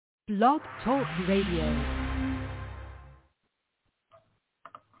Blog Talk Radio.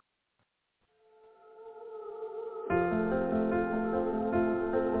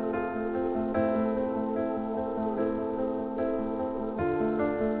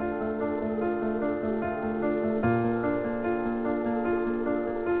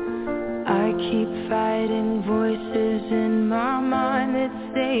 Keep fighting voices in my mind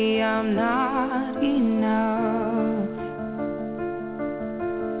that say I'm not enough.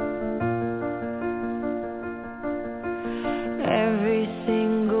 Every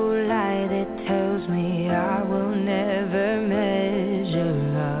single lie that tells me I will never measure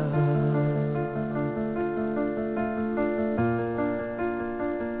love.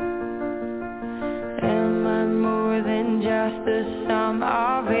 Am I more than just the sum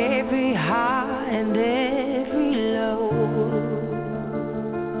of every high and every low?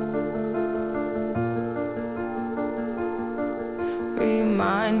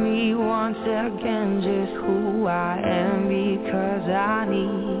 Remind me once again just who I am, because I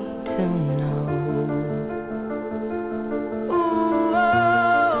need to know.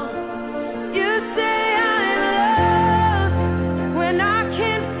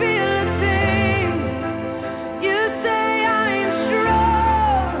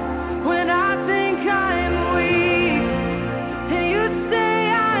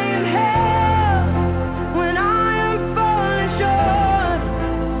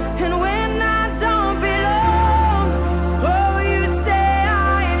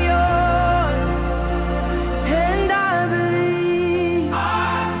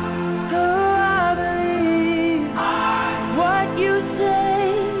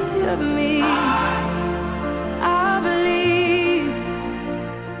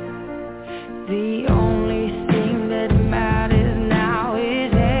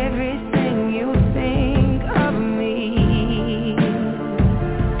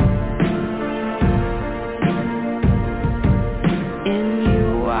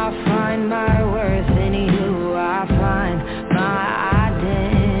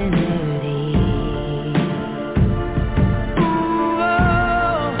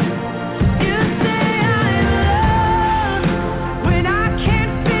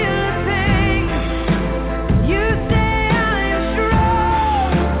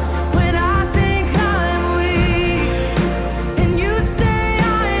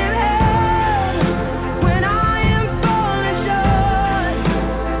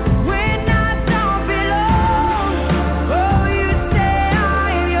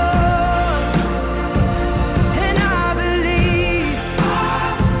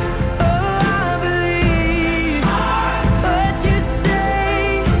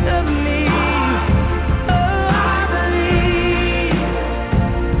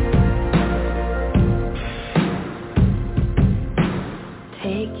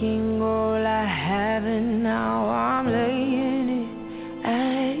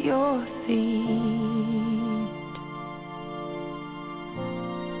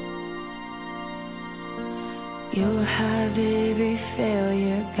 You'll have every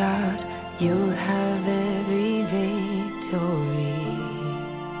failure, God. You'll have every victory.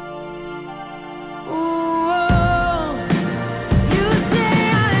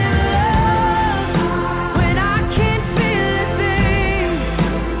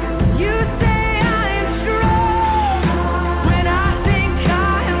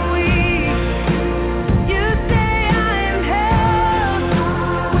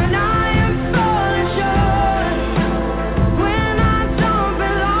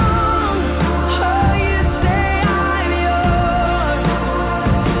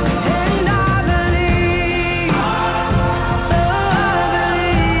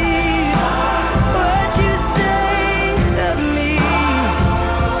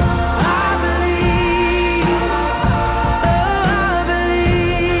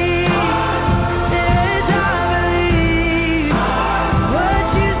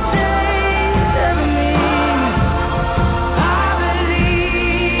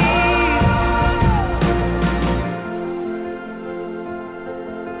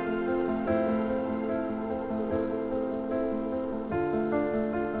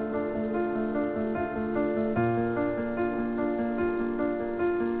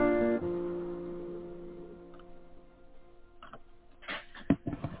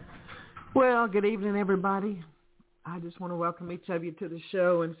 Well, good evening, everybody. I just want to welcome each of you to the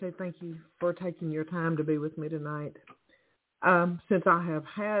show and say thank you for taking your time to be with me tonight. Since I have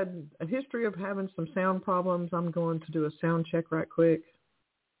had a history of having some sound problems, I'm going to do a sound check right quick.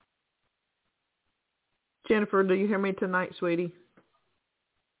 Jennifer, do you hear me tonight, sweetie?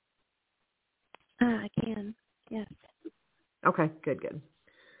 I can, yes. Okay, good.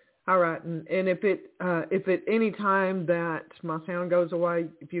 All right, and if at any time that my sound goes away,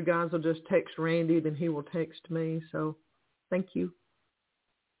 if you guys will just text Randy, then he will text me. So, thank you.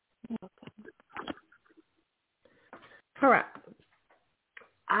 Okay. All right.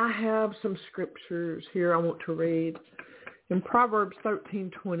 I have some scriptures here I want to read. In Proverbs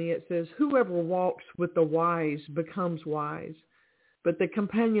 13:20, it says, "Whoever walks with the wise becomes wise, but the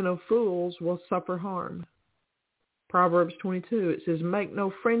companion of fools will suffer harm." Proverbs 22, it says, "Make no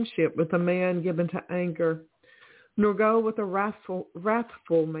friendship with a man given to anger, nor go with a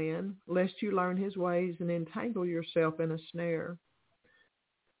wrathful man, lest you learn his ways and entangle yourself in a snare."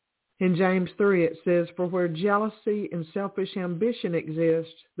 In James 3, it says, "For where jealousy and selfish ambition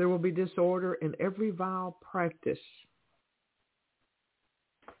exist, there will be disorder in every vile practice."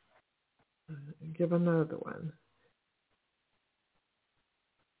 Give another one.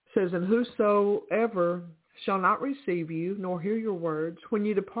 It says, "And whosoever shall not receive you, nor hear your words, when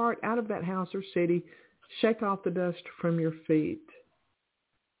you depart out of that house or city, shake off the dust from your feet."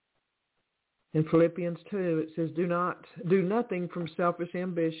 In Philippians 2, it says, Do nothing from selfish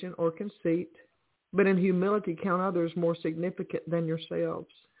ambition or conceit, but in humility count others more significant than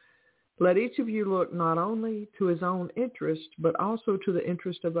yourselves. Let each of you look not only to his own interest, but also to the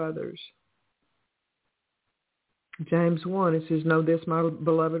interest of others. James 1, it says, "Know this, my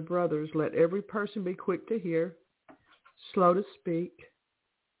beloved brothers, let every person be quick to hear, slow to speak,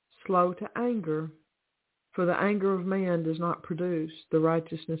 slow to anger, for the anger of man does not produce the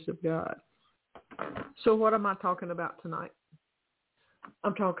righteousness of God." So what am I talking about tonight?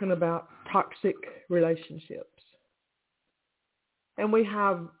 I'm talking about toxic relationships. And we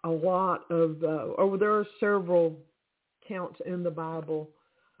have a lot of, there are several counts in the Bible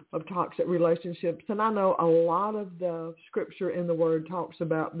of toxic relationships. And I know a lot of the scripture in the Word talks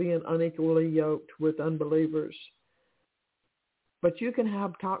about being unequally yoked with unbelievers. But you can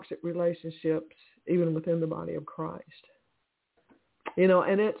have toxic relationships even within the body of Christ. You know,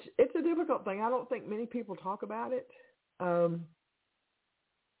 and it's a difficult thing. I don't think many people talk about it.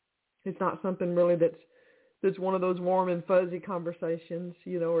 It's not something really that's one of those warm and fuzzy conversations,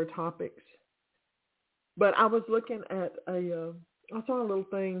 you know, or topics. But I was looking at I saw a little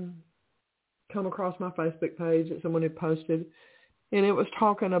thing come across my Facebook page that someone had posted, and it was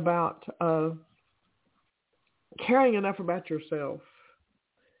talking about caring enough about yourself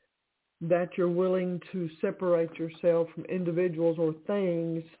that you're willing to separate yourself from individuals or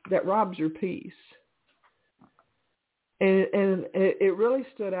things that robs your peace. And it really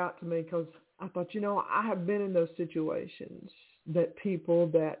stood out to me because I thought, you know, I have been in those situations that people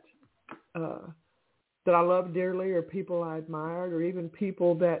that I love dearly, or people I admired, or even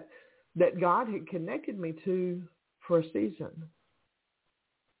people that God had connected me to for a season.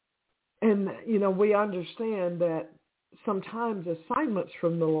 And, you know, we understand that sometimes assignments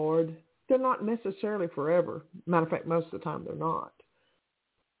from the Lord, they're not necessarily forever. Matter of fact, most of the time they're not.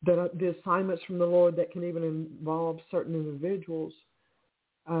 The assignments from the Lord that can even involve certain individuals,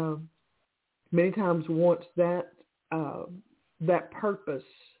 many times once that purpose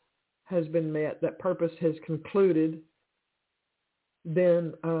has been met, that purpose has concluded,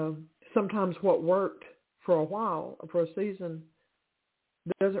 then sometimes what worked for a while, for a season,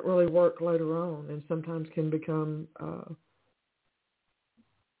 doesn't really work later on, and sometimes can become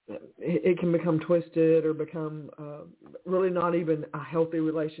it can become twisted or become really not even a healthy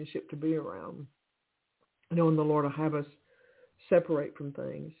relationship to be around. Knowing the Lord will have us separate from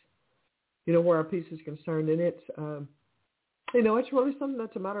things, you know, where our peace is concerned, and it's you know, it's really something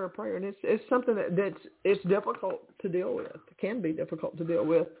that's a matter of prayer, and it's something it's difficult to deal with. It can be difficult to deal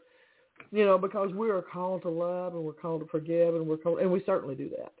with, you know, because we are called to love, and we're called to forgive, and we certainly do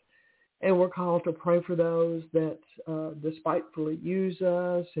that. And we're called to pray for those that despitefully use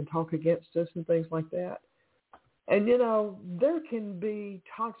us and talk against us and things like that. And, you know, there can be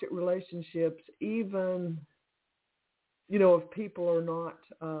toxic relationships even, you know, if people are not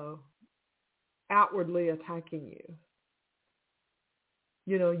outwardly attacking you.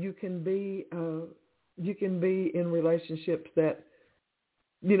 You know, you can be in relationships that,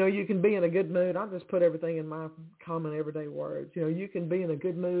 you know, you can be in a good mood. I'll just put everything in my common everyday words. You know, you can be in a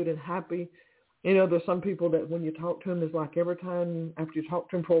good mood and happy. You know, there's some people that when you talk to them, it's like every time after you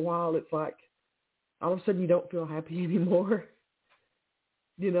talk to them for a while, it's like all of a sudden you don't feel happy anymore.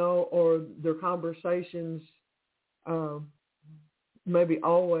 You know, or their conversations maybe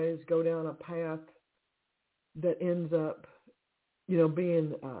always go down a path that ends up, you know,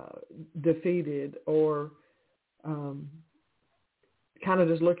 being defeated or kind of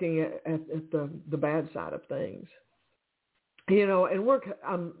just looking at the bad side of things, you know. And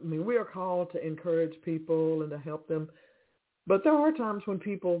we are called to encourage people and to help them, But there are times when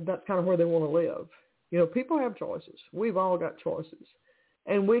people, that's kind of where they want to live. You know, people have choices. We've all got choices.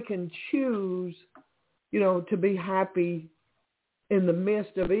 And we can choose, you know, to be happy in the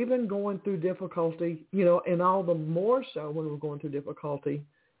midst of even going through difficulty, you know, and all the more so when we're going through difficulty.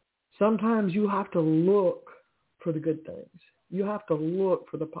 Sometimes you have to look for the good things. You have to look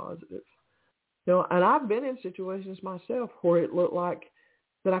for the positive. You know, and I've been in situations myself where it looked like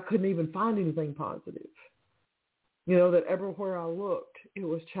that I couldn't even find anything positive. You know, that everywhere I looked, it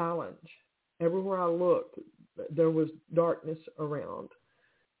was challenge. Everywhere I looked, there was darkness around.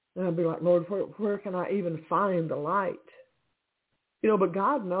 And I'd be like, Lord, where can I even find the light? You know, but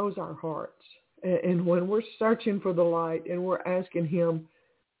God knows our hearts. And when we're searching for the light and we're asking him,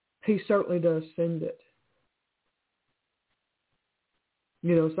 he certainly does send it.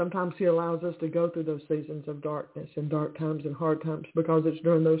 You know, sometimes he allows us to go through those seasons of darkness and dark times and hard times because it's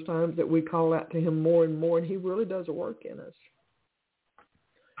during those times that we call out to him more and more, and he really does a work in us.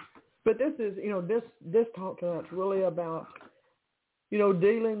 But this is, you know, this talk tonight's really about, you know,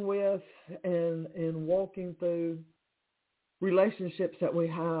 dealing with and walking through relationships that we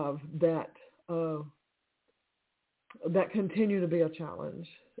have that that continue to be a challenge.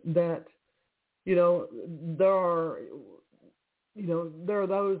 That, you know, there are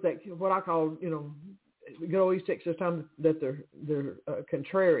those that what I call, you know, good old East Texas time that they're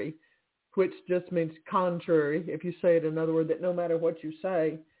contrary, which just means contrary. If you say it, in other words, that no matter what you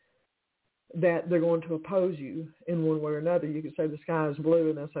say, that they're going to oppose you in one way or another. You could say the sky is blue,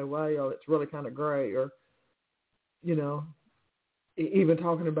 and they'll say, well, it's really kind of gray, or, you know, even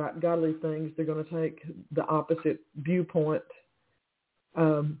talking about godly things, they're going to take the opposite viewpoint.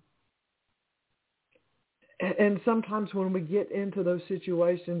 And sometimes when we get into those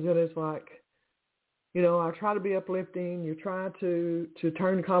situations, and it's like, you know, I try to be uplifting. You try to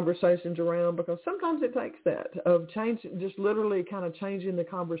turn conversations around, because sometimes it takes that of just literally kind of changing the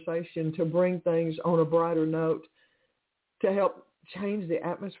conversation to bring things on a brighter note, to help change the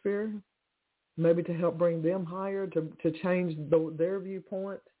atmosphere, maybe to help bring them higher, to change their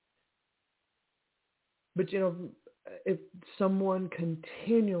viewpoint. But, you know, if someone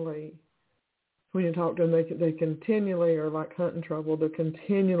continually, when you talk to them, they continually are like hunting trouble. They're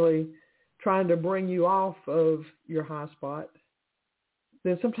continually trying to bring you off of your high spot.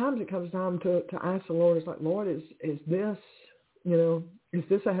 Then sometimes it comes time to ask the Lord. It's like, Lord, is this, you know, is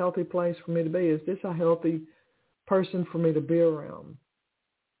this a healthy place for me to be? Is this a healthy person for me to be around?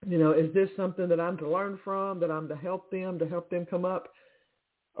 You know, is this something that I'm to learn from, that I'm to help them come up?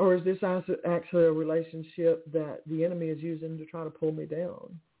 Or is this actually a relationship that the enemy is using to try to pull me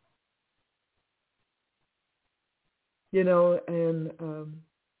down? You know, and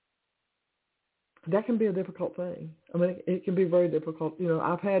that can be a difficult thing. I mean, it can be very difficult. You know,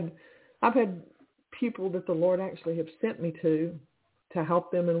 I've had people that the Lord actually have sent me to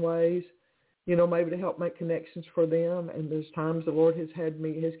help them in ways, you know, maybe to help make connections for them. And there's times the Lord has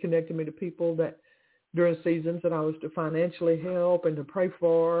connected me to people that during seasons that I was to financially help and to pray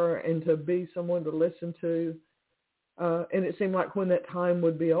for and to be someone to listen to. And it seemed like when that time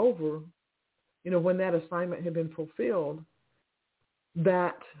would be over, you know, when that assignment had been fulfilled,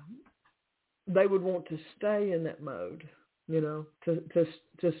 that they would want to stay in that mode, you know,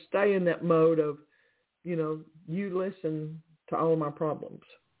 to stay in that mode of, you know, you listen to all my problems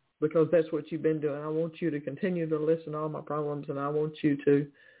because that's what you've been doing. I want you to continue to listen to all my problems, and I want you to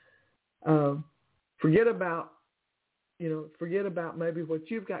forget about maybe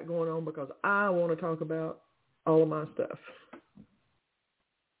what you've got going on, because I want to talk about all of my stuff.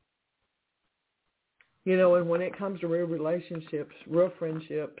 You know, and when it comes to real relationships, real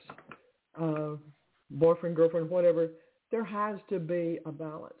friendships, boyfriend, girlfriend, whatever, there has to be a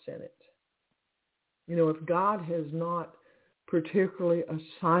balance in it. You know, if God has not particularly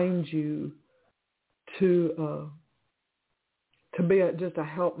assigned you to be just a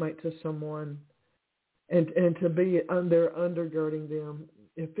helpmate to someone and to be undergirding them,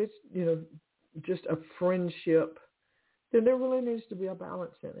 if it's, you know, just a friendship, then there really needs to be a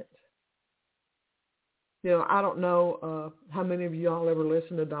balance in it. You know, I don't know how many of y'all ever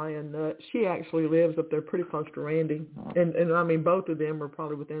listen to Diane Nutt. She actually lives up there pretty close to Randy. And I mean, both of them are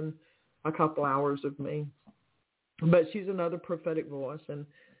probably within a couple hours of me. But she's another prophetic voice. And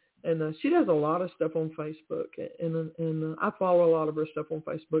she does a lot of stuff on Facebook. And I follow a lot of her stuff on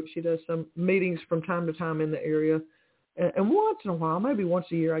Facebook. She does some meetings from time to time in the area. And once in a while, maybe once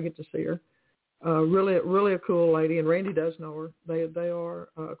a year, I get to see her. Really a cool lady. And Randy does know her. They are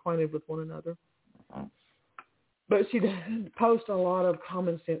acquainted with one another. But she does post a lot of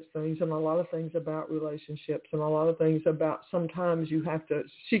common sense things and a lot of things about relationships and a lot of things about sometimes you have to,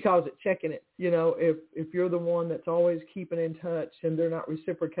 she calls it checking it. You know, if you're the one that's always keeping in touch and they're not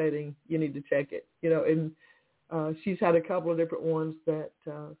reciprocating, you need to check it. You know, and she's had a couple of different ones that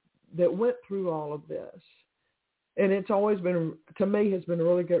went through all of this. And it's always been, to me, has been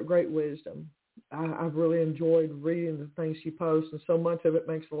really great wisdom. I've really enjoyed reading the things she posts, and so much of it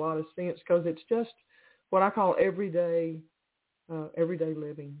makes a lot of sense because it's just what I call everyday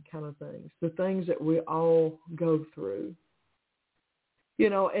living kind of things, the things that we all go through. You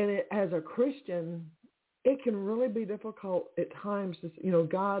know, and as a Christian, it can really be difficult at times to, you know,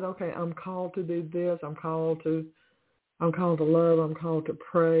 God, okay, I'm called to do this, I'm called to love, I'm called to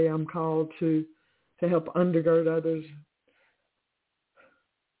pray, I'm called to help undergird others.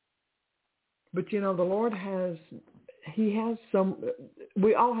 But, you know, the Lord He has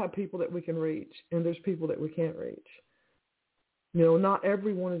we all have people that we can reach, and there's people that we can't reach. You know, not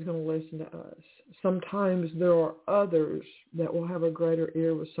everyone is going to listen to us. Sometimes there are others that will have a greater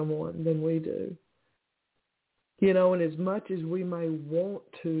ear with someone than we do. You know, and as much as we may want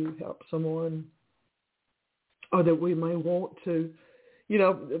to help someone, or that we may want to, you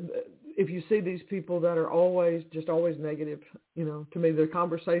know, if you see these people that are always negative, you know, to me, their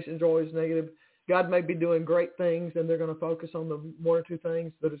conversations are always negative. God may be doing great things, and they're going to focus on the one or two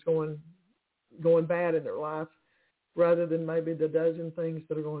things that is going bad in their life, rather than maybe the dozen things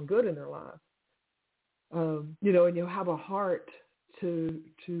that are going good in their life. You know, and you'll have a heart to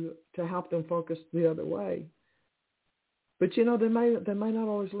help them focus the other way. But you know, they may not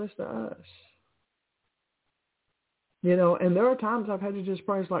always listen to us. You know, and there are times I've had to just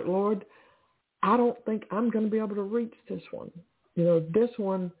pray, like, Lord, I don't think I'm going to be able to reach this one. You know, this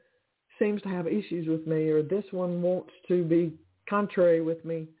one seems to have issues with me, or this one wants to be contrary with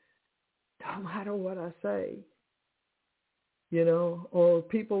me, no matter what I say, you know, or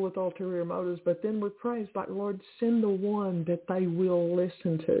people with ulterior motives. But then we pray, like, Lord, send the one that they will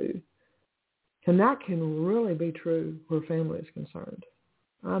listen to. And that can really be true where family is concerned.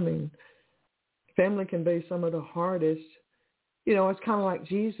 I mean, family can be some of the hardest. You know, it's kind of like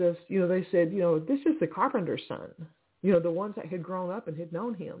Jesus, you know, they said, you know, this is the carpenter's son, you know, the ones that had grown up and had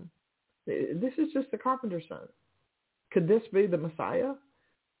known him. This is just the carpenter's son. Could this be the Messiah?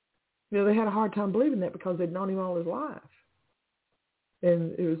 You know, they had a hard time believing that because they'd known him all his life.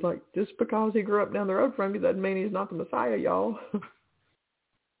 And it was like, just because he grew up down the road from you doesn't mean he's not the Messiah, y'all.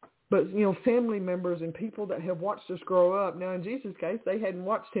 But, you know, family members and people that have watched us grow up. Now, in Jesus' case, they hadn't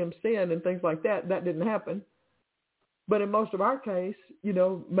watched him sin and things like that. That didn't happen. But in most of our case, you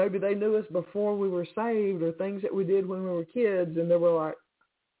know, maybe they knew us before we were saved, or things that we did when we were kids, and they were like,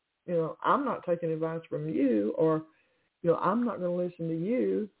 you know, I'm not taking advice from you, or, you know, I'm not going to listen to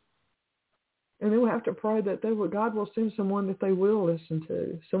you. And then we have to pray that God will send someone that they will listen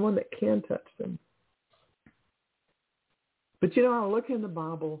to, someone that can touch them. But, you know, I look in the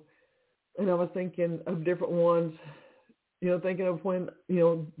Bible, and I was thinking of different ones, you know, thinking of when, you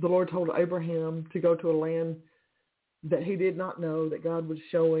know, the Lord told Abraham to go to a land that he did not know, that God would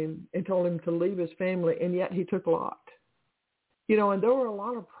show him, and told him to leave his family, and yet he took Lot. You know, and there were a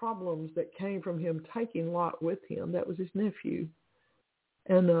lot of problems that came from him taking Lot with him. That was his nephew.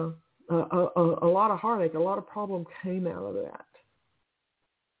 And a lot of heartache, a lot of problem came out of that.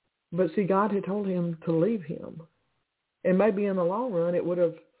 But see, God had told him to leave him. And maybe in the long run, it would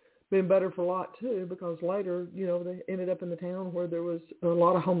have been better for Lot too, because later, you know, they ended up in the town where there was a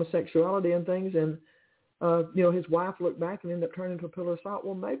lot of homosexuality and things, and you know, his wife looked back and ended up turning into a pillar of salt.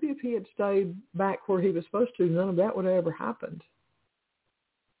 Well, maybe if he had stayed back where he was supposed to, none of that would have ever happened.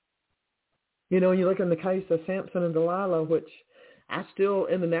 You know, when you look in the case of Samson and Delilah, which I still,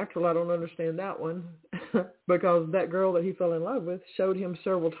 in the natural, I don't understand that one, because that girl that he fell in love with showed him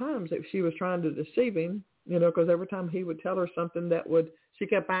several times that she was trying to deceive him, you know, because every time he would tell her something she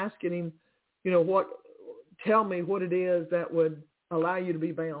kept asking him, you know, tell me what it is that would allow you to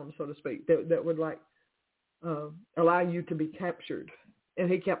be bound, so to speak, that would like allow you to be captured.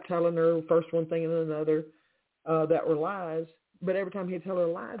 And he kept telling her first one thing and then another that were lies, but every time he'd tell her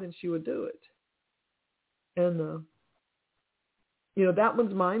a lie, then she would do it. And, you know, that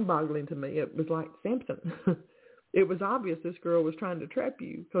one's mind-boggling to me. It was like Samson. It was obvious this girl was trying to trap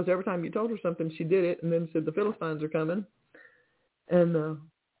you, because every time you told her something, she did it, and then said the Philistines are coming. And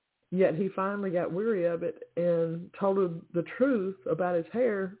yet he finally got weary of it and told her the truth about his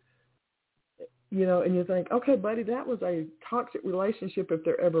hair, you know, and you think, okay, buddy, that was a toxic relationship if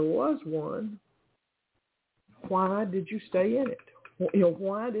there ever was one. Why did you stay in it? You know,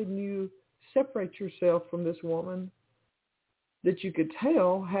 why didn't you separate yourself from this woman that you could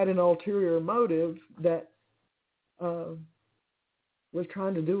tell had an ulterior motive that was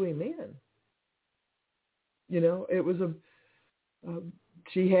trying to do him in. It was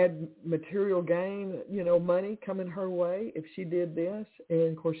she had material gain, money coming her way if she did this.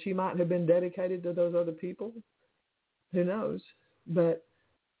 And, of course, she might have been dedicated to those other people. Who knows? But,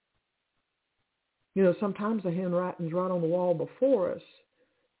 sometimes the handwriting's right on the wall before us.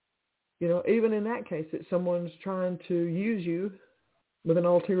 Even in that case, that someone's trying to use you with an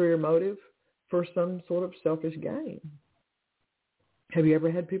ulterior motive for some sort of selfish gain. Have you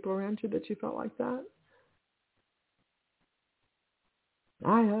ever had people around you that you felt like that?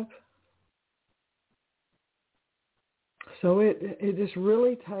 I have. So it just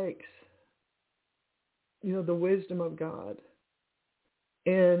really takes, the wisdom of God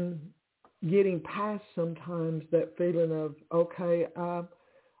and getting past sometimes that feeling of, okay,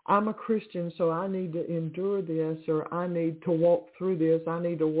 I'm a Christian, so I need to endure this, or I need to walk through this, I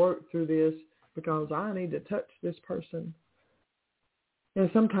need to work through this because I need to touch this person.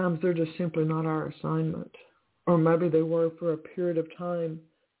 And sometimes they're just simply not our assignment. Or maybe they were for a period of time.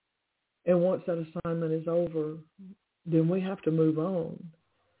 And once that assignment is over, then we have to move on.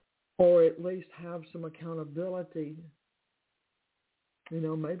 Or at least have some accountability.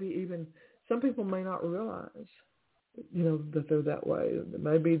 Maybe even some people may not realize, that they're that way.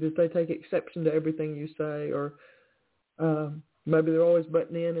 Maybe that they take exception to everything you say, or maybe they're always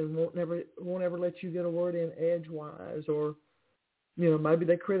butting in and won't ever let you get a word in edgewise, or maybe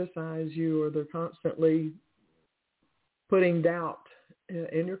they criticize you, or they're constantly putting doubt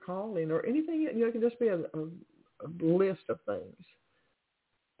in your calling, or anything. It can just be a list of things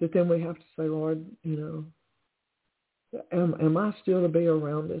that then we have to say, Lord, am I still to be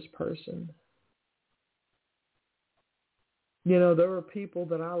around this person? There are people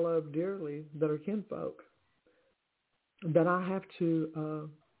that I love dearly that are kinfolk that I have to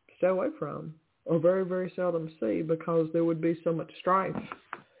stay away from, or very, very seldom see, because there would be so much strife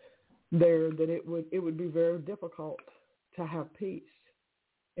there that it would be very difficult to have peace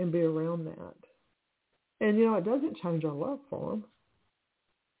and be around that. And it doesn't change our love for them,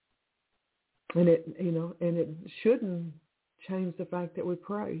 and it shouldn't change the fact that we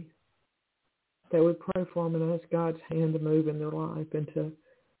pray. That we pray for them and ask God's hand to move in their life and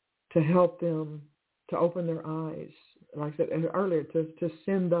to help them to open their eyes, like I said earlier, to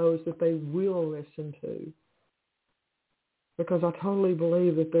send those that they will listen to. Because I totally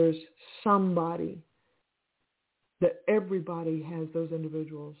believe that there's somebody, that everybody has those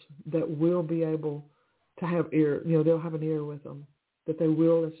individuals that will be able to have ear, they'll have an ear with them, that they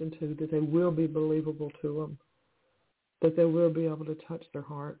will listen to, that they will be believable to them, that they will be able to touch their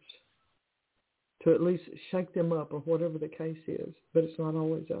hearts, to at least shake them up, or whatever the case is. But it's not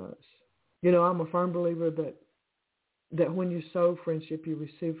always us. I'm a firm believer that when you sow friendship, you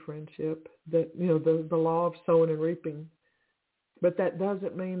receive friendship, that, the law of sowing and reaping. But that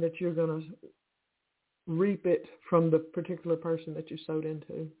doesn't mean that you're going to reap it from the particular person that you sowed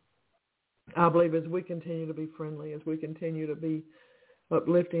into. I believe as we continue to be friendly, as we continue to be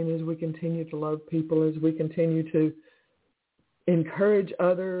uplifting, as we continue to love people, as we continue to encourage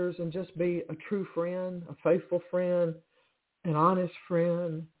others and just be a true friend, a faithful friend, an honest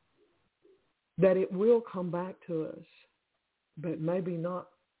friend, that it will come back to us, but maybe not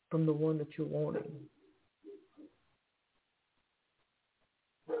from the one that you're wanting.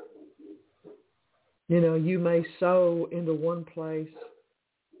 You may sow into one place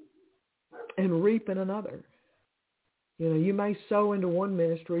and reap in another. You may sow into one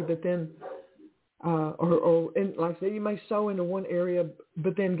ministry, but then, like I said, you may sow into one area,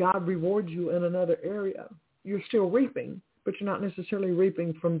 but then God rewards you in another area. You're still reaping, but you're not necessarily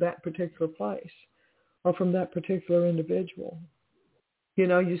reaping from that particular place or from that particular individual.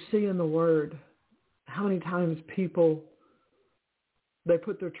 You see in the Word how many times people, they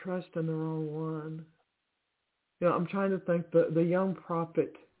put their trust in the wrong one. I'm trying to think the young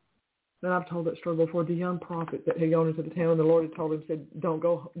prophet, and I've told that story before, the young prophet that had gone into the town, the Lord had told him, said, don't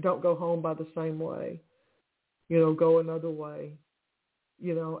go home by the same way. Go another way.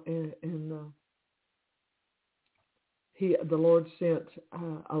 The Lord sent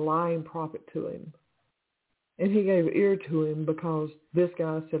a lying prophet to him. And he gave ear to him because this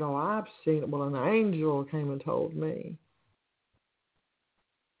guy said, oh, I've seen it. Well, an angel came and told me.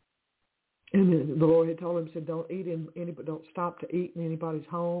 And then the Lord had told him, said, don't stop to eat in anybody's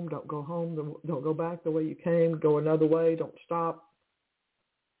home. Don't go home. Don't go back the way you came. Go another way. Don't stop.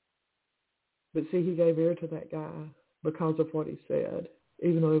 But see, he gave ear to that guy because of what he said,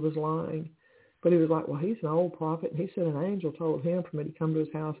 even though he was lying. But he was like, well, he's an old prophet. And he said an angel told him for me to come to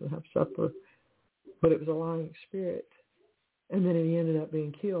his house and have supper. But it was a lying spirit. And then he ended up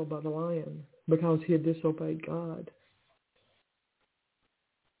being killed by the lion because he had disobeyed God.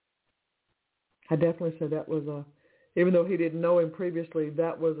 I definitely say that was even though he didn't know him previously,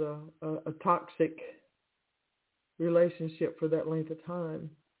 that was a toxic relationship for that length of time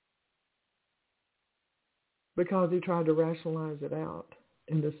because he tried to rationalize it out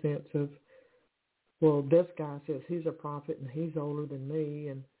in the sense of, well, this guy says he's a prophet and he's older than me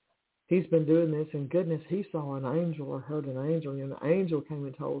and he's been doing this, and goodness, he saw an angel or heard an angel, and the angel came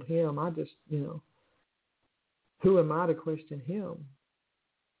and told him. I just, who am I to question him?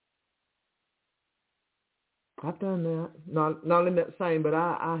 I've done that. Not in that same, but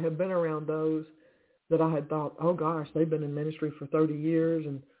I have been around those that I had thought, oh gosh, they've been in ministry for 30 years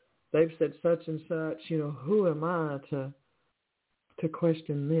and they've said such and such. Who am I to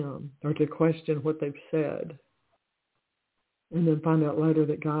question them or to question what they've said? And then find out later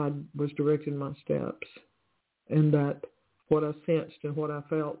that God was directing my steps and that what I sensed and what I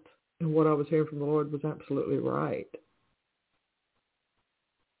felt and what I was hearing from the Lord was absolutely right.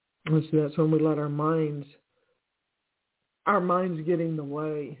 And so that's when we let our minds get in the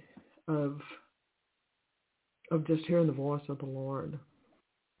way of just hearing the voice of the Lord.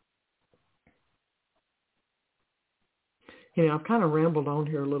 I've kind of rambled on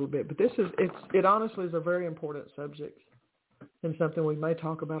here a little bit, but it honestly is a very important subject and something we may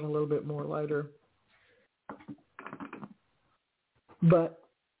talk about a little bit more later. But,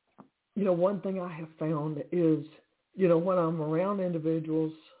 one thing I have found is, when I'm around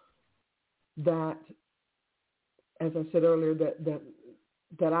individuals that, as I said earlier,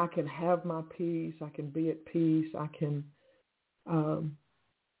 that I can have my peace, I can be at peace, I can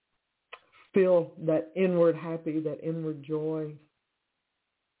feel that inward happy, that inward joy.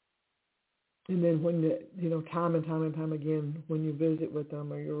 And then when time and time again, when you visit with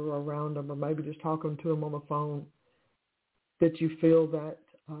them or you're around them or maybe just talking to them on the phone, that you feel that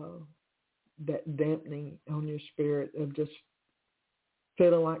dampening on your spirit of just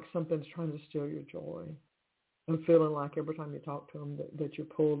feeling like something's trying to steal your joy. And feeling like every time you talk to them that you're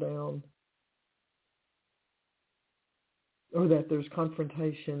pulled down or that there's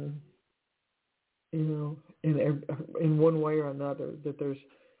confrontation, in one way or another, that there's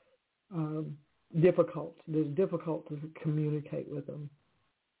difficult to communicate with them.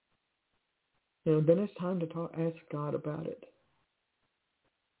 Then it's time to ask God about it.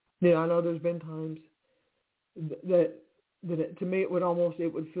 I know there's been times that to me it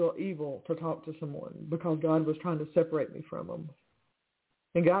would feel evil to talk to someone because God was trying to separate me from them.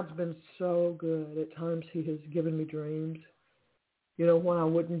 And God's been so good. At times he has given me dreams, when I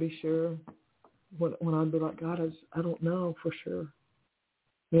wouldn't be sure, when I'd be like, God, I don't know for sure.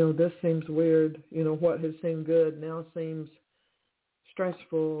 This seems weird. What has seemed good now seems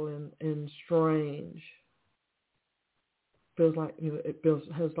stressful and strange. Feels like,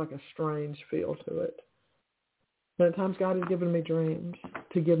 has like a strange feel to it. And at times God has given me dreams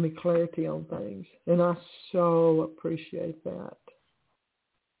to give me clarity on things. And I so appreciate that.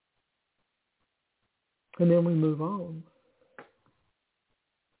 And then we move on.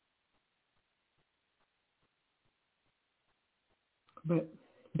 But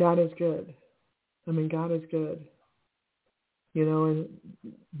God is good. God is good. And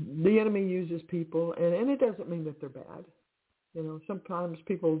the enemy uses people, and it doesn't mean that they're bad. Sometimes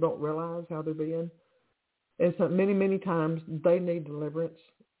people don't realize how they're being. And so many times they need deliverance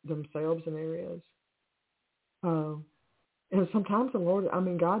themselves in areas. And sometimes the Lord,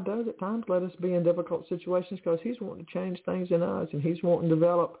 God does at times let us be in difficult situations because he's wanting to change things in us, and he's wanting to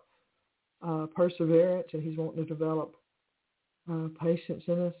develop perseverance, and he's wanting to develop patience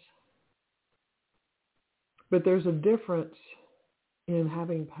in us. But there's a difference in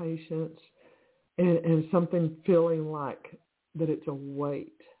having patience and something feeling like that it's a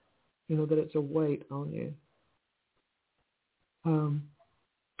weight, that it's a weight on you. And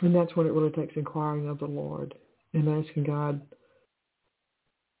that's when it really takes inquiring of the Lord and asking God,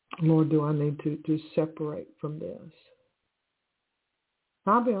 Lord, do I need to separate from this?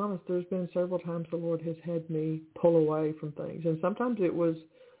 I'll be honest, there's been several times the Lord has had me pull away from things. And sometimes it was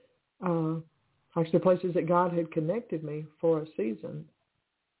actually places that God had connected me for a season.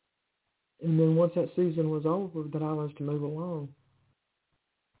 And then once that season was over, that I was to move along.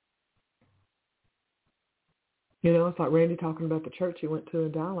 It's like Randy talking about the church he went to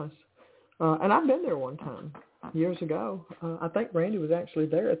in Dallas. And I've been there one time, years ago. I think Randy was actually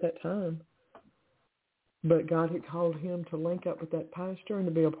there at that time. But God had called him to link up with that pastor and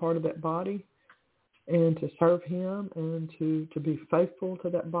to be a part of that body and to serve him and to be faithful to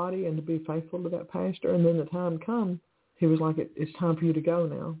that body and to be faithful to that pastor. And then the time come, he was like, it's time for you to go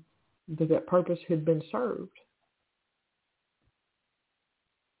now, that purpose had been served.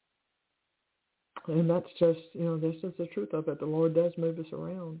 And that's just, this is the truth of it. The Lord does move us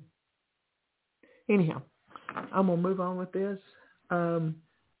around. Anyhow, I'm going to move on with this. And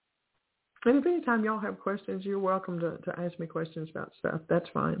if anytime y'all have questions, you're welcome to ask me questions about stuff. That's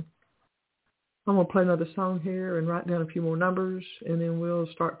fine. I'm going to play another song here and write down a few more numbers, and then we'll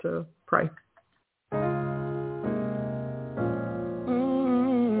start to pray.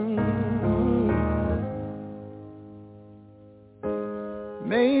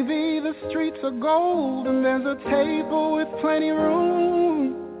 Maybe the streets are gold and there's a table with plenty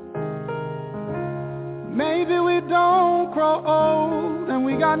room. Maybe we don't grow old and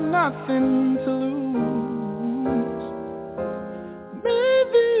we got nothing to lose.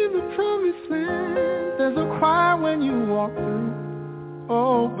 Maybe in the promised land there's a choir when you walk through.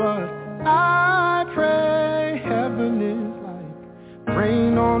 Oh, but I pray heaven is like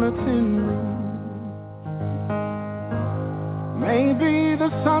rain on a tin roof. Maybe the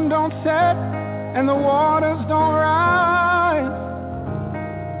sun don't set and the waters don't rise.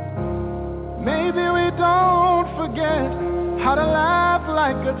 Maybe we don't forget how to laugh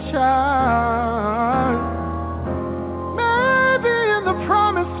like a child. Maybe in the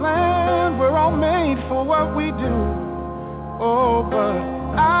promised land we're all made for what we do. Oh, but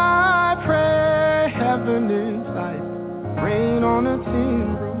I pray heaven is like rain on a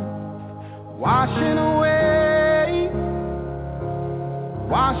tin roof, washing away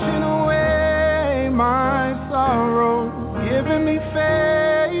my sorrow, giving me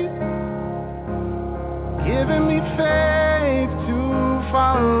faith to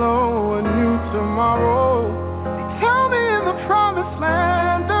follow a new tomorrow. They tell me in the promised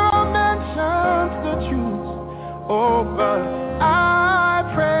land there are mansions to choose. Oh, but I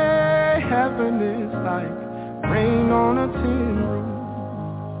pray heaven is like rain on a tin roof.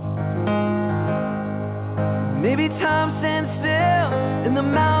 Maybe time stands still and the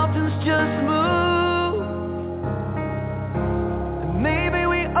mountains just move. And maybe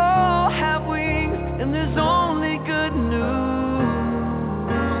we all have wings and there's only good news.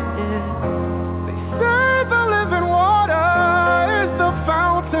 Yeah. They say the living water is the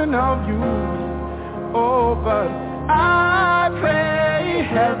fountain of youth. Oh, but I pray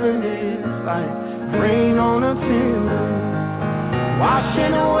heaven is like rain on a tin roof,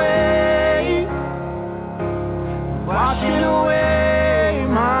 washing away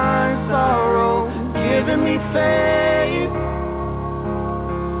my sorrow, giving me faith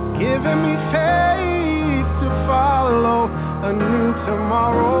to follow a new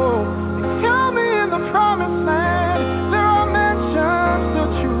tomorrow. They tell me in the promised land there are mansions to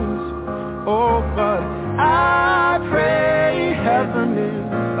choose. Oh, but I pray heaven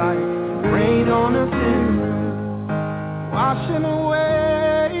is like rain on a tin roof, washing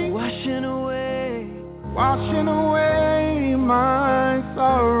away my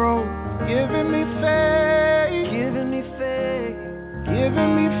sorrow, giving me faith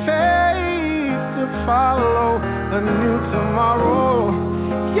to follow a new tomorrow.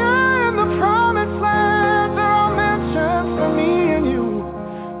 Yeah, in the promised land there are mansions for me and you.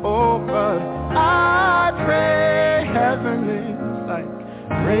 Oh, but I pray heaven is like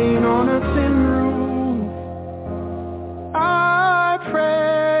rain on a tin roof. I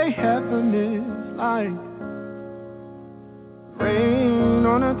pray heaven is like rain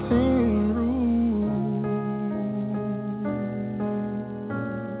on a tin roof.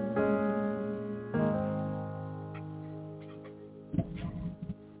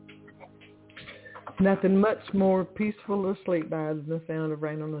 Nothing much more peaceful to sleep by than the sound of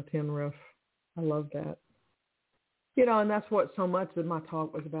rain on a tin roof. I love that. And that's what so much of my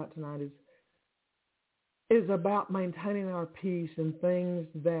talk was about tonight is about maintaining our peace and things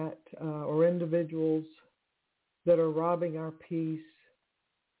that or individuals that are robbing our peace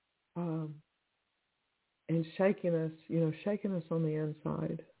and shaking us on the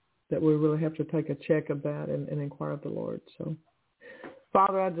inside, that we really have to take a check of that and inquire of the Lord. So,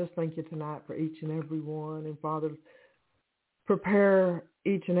 Father, I just thank you tonight for each and every one. And, Father, prepare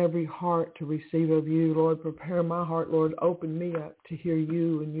each and every heart to receive of you. Lord, prepare my heart. Lord, open me up to hear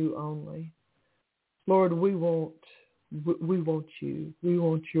you and you only. Lord, we want you. We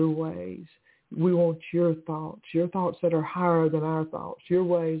want your ways. We want your thoughts that are higher than our thoughts, your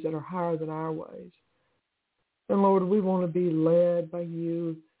ways that are higher than our ways. And, Lord, we want to be led by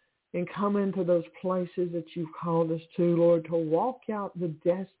you and come into those places that you've called us to, Lord, to walk out the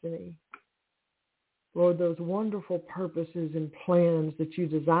destiny, Lord, those wonderful purposes and plans that you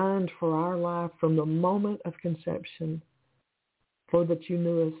designed for our life from the moment of conception, Lord, that you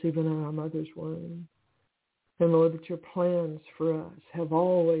knew us even in our mother's womb. And, Lord, that your plans for us have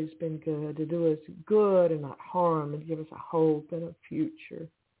always been good, to do us good and not harm, and give us a hope and a future.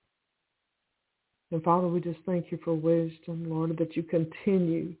 And Father, we just thank you for wisdom, Lord, that you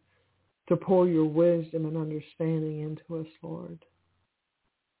continue to pour your wisdom and understanding into us, Lord.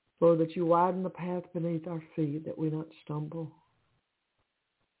 Lord, that you widen the path beneath our feet, that we not stumble.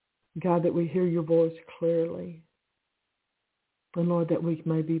 God, that we hear your voice clearly. And Lord, that we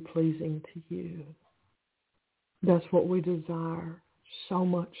may be pleasing to you. That's what we desire so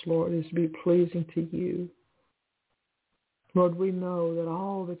much, Lord, is to be pleasing to you. Lord, we know that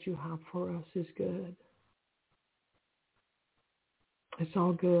all that you have for us is good. It's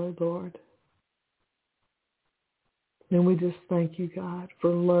all good, Lord. And we just thank you, God, for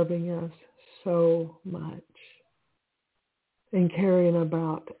loving us so much and caring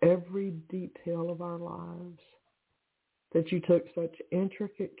about every detail of our lives, that you took such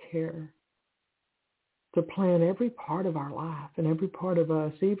intricate care to plan every part of our life and every part of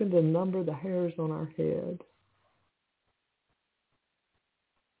us, even to number the hairs on our head.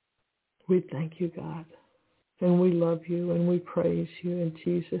 We thank you, God, and we love you and we praise you in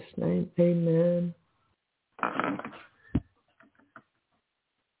Jesus' name. Amen.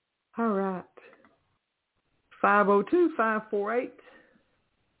 All right. 502-548.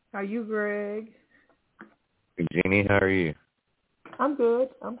 How are you, Greg? Hey, Jeanne, how are you? I'm good.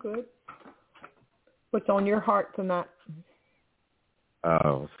 What's on your heart tonight?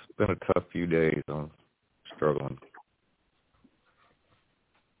 It's been a tough few days. I'm struggling.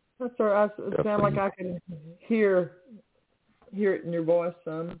 That's all right. It sounds like I can hear it in your voice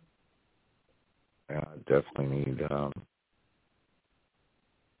some. Yeah, I definitely need to hear.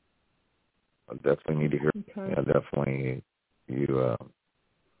 Okay. Yeah, definitely. You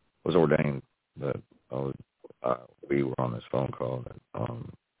was ordained that we were on this phone call. That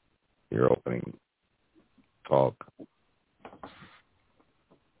your opening talk.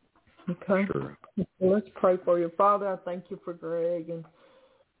 Okay. Sure. Well, let's pray for you. Father, I thank you for Greg. And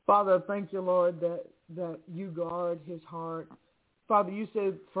Father, I thank you, Lord, that you guard his heart. Father, you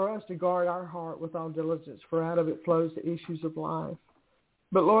said for us to guard our heart with all diligence, for out of it flows the issues of life.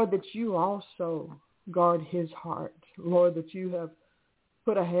 But, Lord, that you also guard his heart. Lord, that you have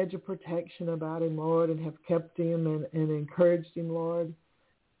put a hedge of protection about him, Lord, and have kept him and encouraged him, Lord.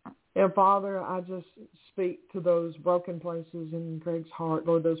 And, Father, I just speak to those broken places in Greg's heart,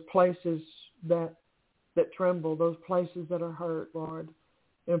 Lord, those places that tremble, those places that are hurt, Lord.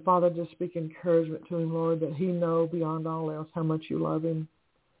 And, Father, just speak encouragement to him, Lord, that he know beyond all else how much you love him.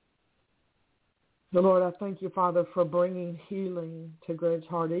 So, Lord, I thank you, Father, for bringing healing to Greg's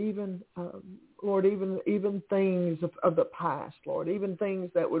heart, even, Lord, even things of the past, Lord, even things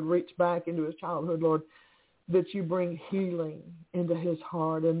that would reach back into his childhood, Lord, that you bring healing into his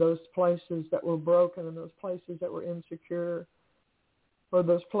heart and those places that were broken and those places that were insecure or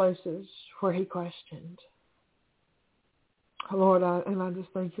those places where he questioned. Lord, I just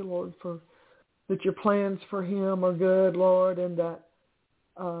thank you, Lord, for that your plans for him are good, Lord, and that,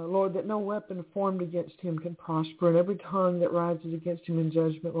 Lord, that no weapon formed against him can prosper, and every tongue that rises against him in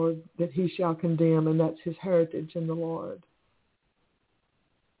judgment, Lord, that he shall condemn, and that's his heritage in the Lord.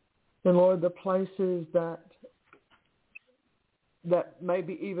 And, Lord, the places that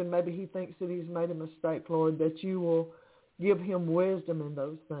maybe he thinks that he's made a mistake, Lord, that you will give him wisdom in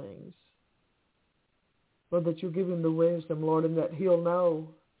those things. Lord, that you'll give him the wisdom, Lord, and that he'll know,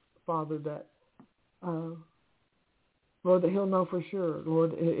 Father, that, Lord, that he'll know for sure,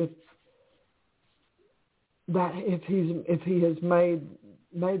 Lord, if he has made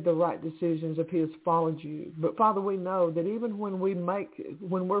the right decisions, if he has followed you. But Father, we know that even when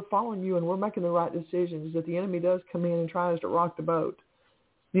we're following you and we're making the right decisions, that the enemy does come in and tries to rock the boat.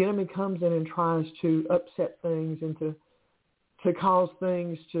 The enemy comes in and tries to upset things and to cause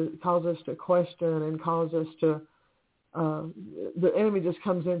us to question and cause us to. The enemy just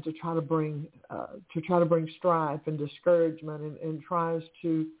comes in to try to bring strife and discouragement and tries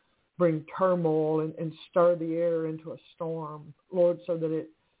to bring turmoil and stir the air into a storm, Lord, so that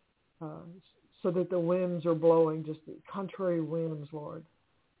the winds are blowing, just the contrary winds, Lord.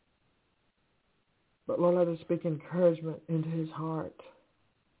 But Lord, let us speak encouragement into his heart.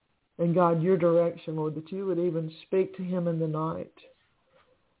 And God, your direction, Lord, that you would even speak to him in the night.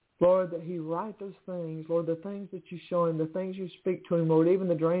 Lord, that he write those things, Lord, the things that you show him, the things you speak to him, Lord, even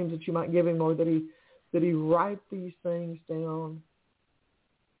the dreams that you might give him, Lord, that he write these things down.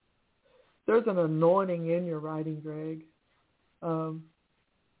 There's an anointing in your writing, Greg. I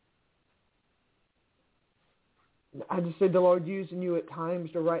just said the Lord using you at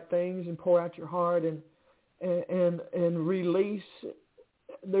times to write things and pour out your heart and release.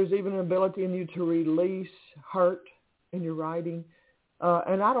 There's even an ability in you to release hurt in your writing.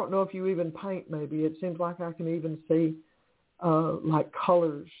 And I don't know if you even paint, maybe. It seems like I can even see like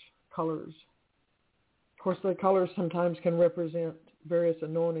colors. course, the colors sometimes can represent various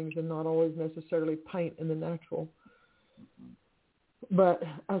anointings and not always necessarily paint in the natural. But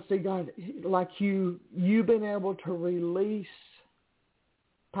I see, God, like you've been able to release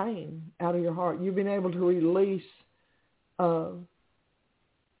pain out of your heart. You've been able to release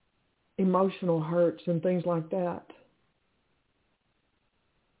emotional hurts and things like that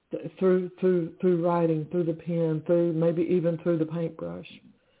through writing, through the pen, through maybe even through the paintbrush.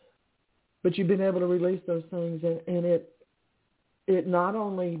 But you've been able to release those things, and it not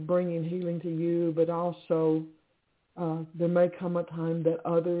only bringing healing to you, but also there may come a time that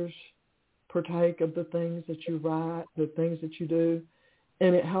others partake of the things that you write, the things that you do,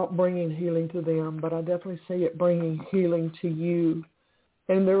 and it helped bringing healing to them. But I definitely see it bringing healing to you.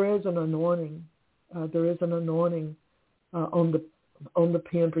 And there is an anointing. There is an anointing on the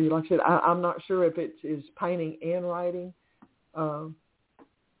pen for you. Like I said, I'm not sure if it is painting and writing,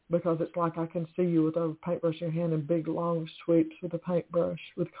 because it's like I can see you with a paintbrush in your hand and big long sweeps with a paintbrush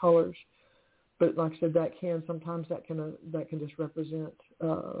with colors. But like I said, that can just represent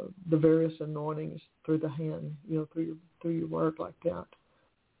the various anointings through the hand, through your work like that.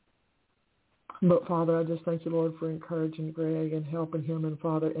 But Father, I just thank you, Lord, for encouraging Greg and helping him. And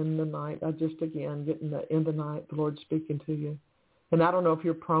Father, in the night, in the night, the Lord speaking to you. And I don't know if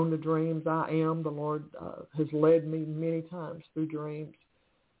you're prone to dreams. I am. The Lord has led me many times through dreams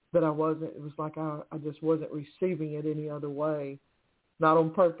that it was like I just wasn't receiving it any other way. Not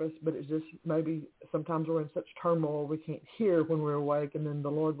on purpose, but it's just maybe sometimes we're in such turmoil we can't hear when we're awake, and then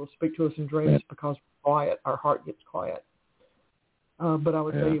the Lord will speak to us in dreams because we're quiet, our heart gets quiet. But I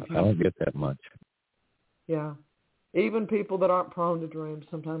would say if you... I don't get that much. Yeah. Even people that aren't prone to dreams,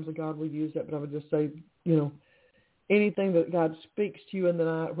 sometimes God will use that, but I would just say, anything that God speaks to you in the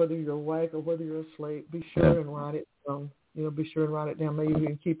night, whether you're awake or whether you're asleep, be sure and write it down. Be sure and write it down. Maybe you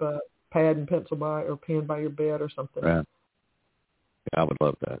can keep a pad and pencil or pen by your bed or something. Right. Yeah, I would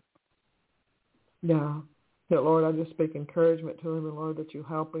love that. Yeah. Lord, I just speak encouragement to him, and Lord, that you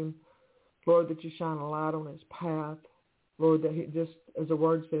help him. Lord, that you shine a light on his path. Lord, that he just, as the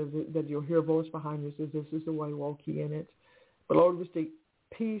word says, that you'll hear a voice behind you says, this is the way, walk ye in it. But Lord, we speak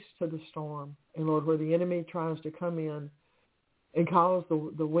peace to the storm. And Lord, where the enemy tries to come in and cause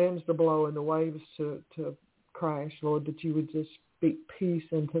the winds to blow and the waves to crash, Lord, that you would just speak peace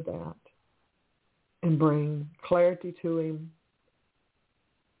into that and bring clarity to him.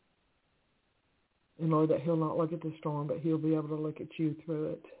 And Lord, that he'll not look at the storm, but he'll be able to look at you through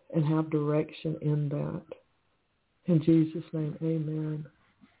it and have direction in that. In Jesus' name, amen.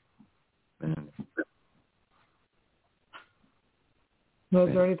 Amen. Now,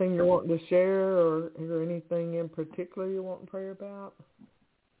 is there anything you're wanting to share, or is there anything in particular you want prayer about?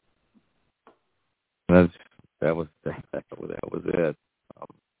 That was it.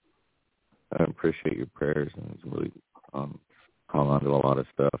 I appreciate your prayers, and it's really hung on to a lot of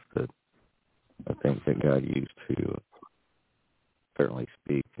stuff that I think that God used to certainly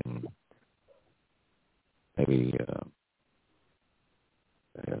speak, and maybe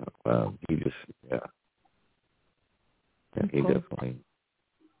he definitely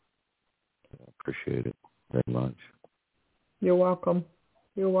appreciate it very much. You're welcome.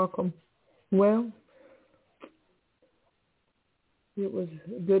 You're welcome. Well, it was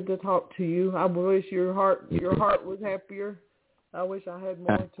good to talk to you. I wish your heart was happier. I wish I had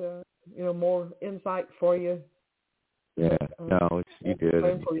more insight for you. Yeah, no, you did.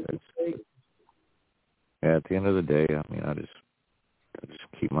 At the end of the day, I mean, I just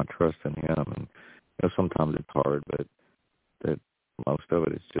keep my trust in him, and sometimes it's hard, but that most of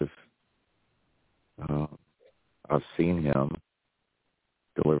it is just I've seen him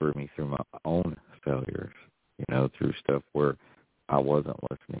deliver me through my own failures, through stuff where I wasn't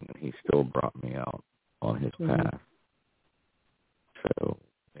listening, and he still brought me out on his path. So,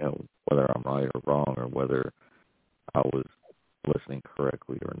 whether I'm right or wrong, or whether I was listening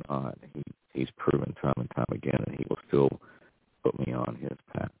correctly or not, he's proven time and time again, and he will still put me on his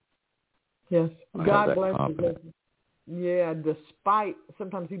path. Yes, God blesses confidence. us. Yeah,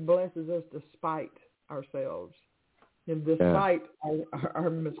 sometimes he blesses us despite ourselves. And despite our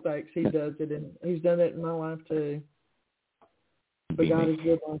mistakes, he does it, and he's done it in my life too. But God is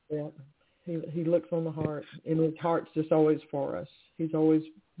good like that. He looks on the heart, and his heart's just always for us. He's always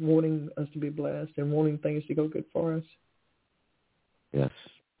wanting us to be blessed and wanting things to go good for us. Yes.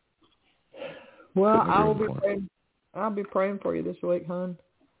 Well, I'll be praying for you this week, hon.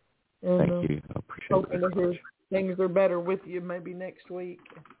 And, thank you. I appreciate hoping to hear things are better with you maybe next week.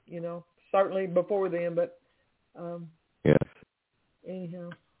 Certainly before then, but yes. Anyhow.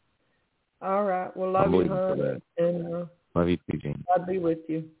 All right. Well, love you, hon. And love you too, Jeanne. God be with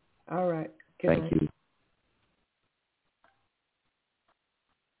you. All right. Good night. Thank you.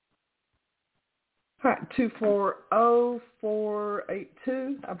 All right,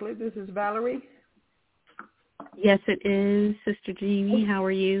 240482. I believe this is Valerie. Yes, it is, Sister Jeanne. How are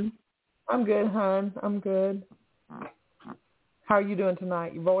you? I'm good, hon. I'm good. How are you doing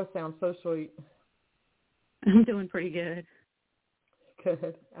tonight? Your voice sounds so sweet. I'm doing pretty good.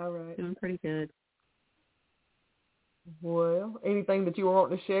 Good. All right. Doing pretty good. Well, anything that you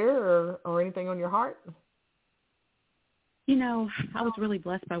want to share or anything on your heart? You know, I was really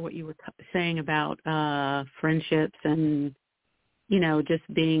blessed by what you were saying about friendships and, you know, just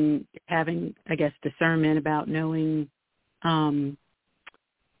having, I guess, discernment about knowing,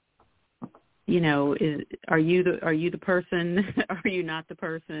 you know, are you the person? Are you not the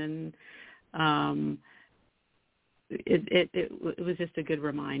person? It was just a good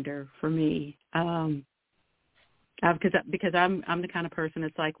reminder for me. Because I'm the kind of person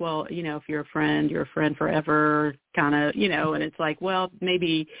that's like, well, you know, if you're a friend forever, kind of, you know, and it's like, well,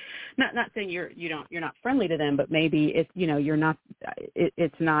 maybe not saying you're not friendly to them, but maybe it's, you know, you're not,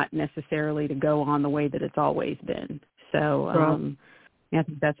 it's not necessarily to go on the way that it's always been. So I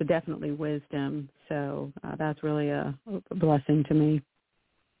think that's definitely wisdom. So that's really a blessing to me.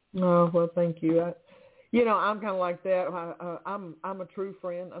 Oh, well, thank you. I'm kind of like that. I'm a true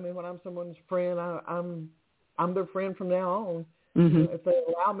friend. I mean, when I'm someone's friend, I'm their friend from now on. Mm-hmm. If they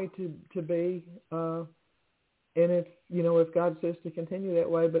allow me to be, and if God says to continue that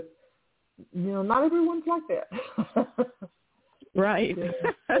way, but not everyone's like that. Right.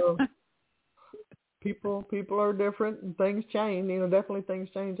 So people are different and things change. Definitely things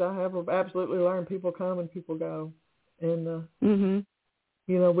change. I have absolutely learned people come and people go, and mm-hmm.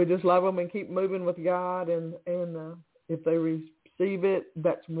 We just love them and keep moving with God, and if they receive it,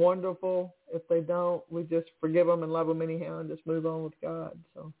 that's wonderful. If they don't, we just forgive them and love them anyhow and just move on with God.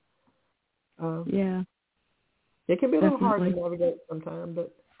 So, yeah. It can be a little hard Definitely. to navigate sometimes,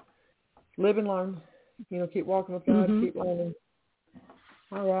 but live and learn. Keep walking with God, Mm-hmm. keep learning.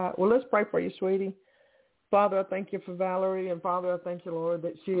 All right. Well, let's pray for you, sweetie. Father, I thank you for Valerie, and Father, I thank you, Lord,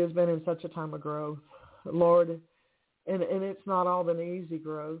 that she has been in such a time of growth. Lord, and it's not all been easy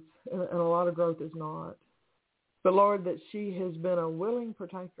growth, and a lot of growth is not. But, Lord, that she has been a willing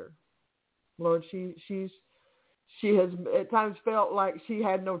partaker. Lord, she has at times felt like she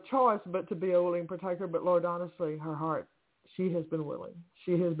had no choice but to be a willing partaker. But, Lord, honestly, her heart, she has been willing.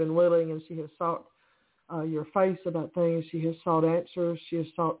 She has been willing, and she has sought your face about things. She has sought answers. She has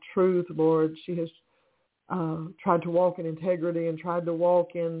sought truth, Lord. She has tried to walk in integrity and tried to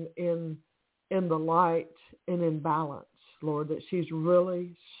walk in the light and in balance, Lord, that she's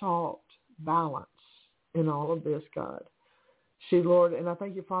really sought balance in all of this, God. Lord, and I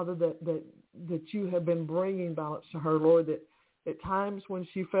thank you, Father, that you have been bringing balance to her, Lord, that at times when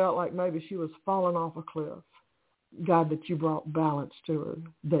she felt like maybe she was falling off a cliff, God, that you brought balance to her,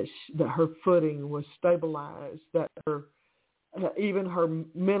 that her footing was stabilized, that even her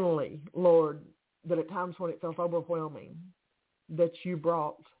mentally, Lord, that at times when it felt overwhelming, that you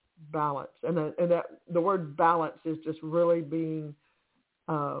brought balance. And that the word balance is just really being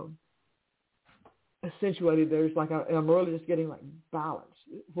accentuated. There's like I'm really just getting like balance,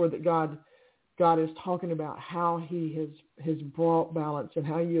 where that God is talking about how he has brought balance and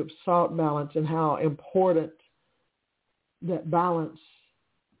how you have sought balance and how important that balance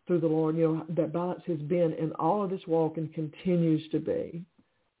through the Lord, that balance has been in all of this walk and continues to be,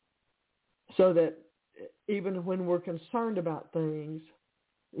 so that even when we're concerned about things,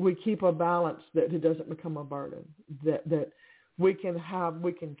 we keep a balance that it doesn't become a burden, that we can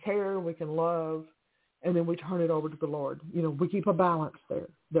care, we can love, and then we turn it over to the Lord. We keep a balance there,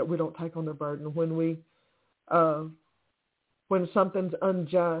 that we don't take on the burden. When something's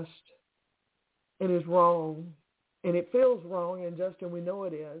unjust and is wrong, and it feels wrong and unjust, and we know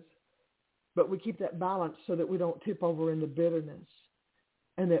it is, but we keep that balance so that we don't tip over into bitterness,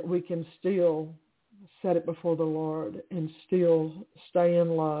 and that we can still set it before the Lord and still stay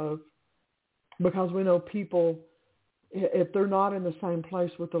in love, because we know people, if they're not in the same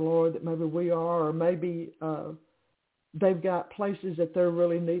place with the Lord that maybe we are, or maybe they've got places that they're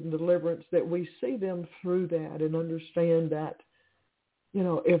really needing deliverance, that we see them through that and understand that,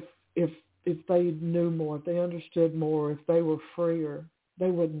 if they knew more, if they understood more, if they were freer,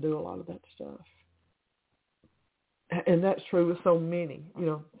 they wouldn't do a lot of that stuff. And that's true with so many.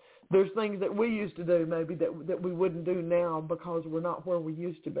 There's things that we used to do maybe that we wouldn't do now because we're not where we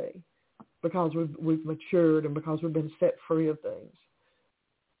used to be, because we've matured and because we've been set free of things.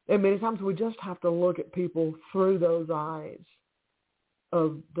 And many times we just have to look at people through those eyes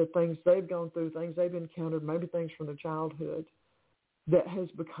of the things they've gone through, things they've encountered, maybe things from their childhood that has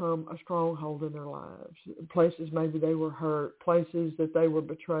become a stronghold in their lives. Places maybe they were hurt, places that they were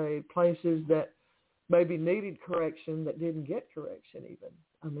betrayed, places that maybe needed correction that didn't get correction even.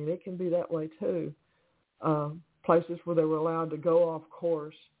 I mean, it can be that way too. Places where they were allowed to go off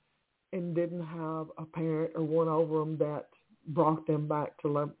course and didn't have a parent or one over them that brought them back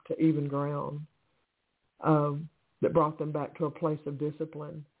to even ground, that brought them back to a place of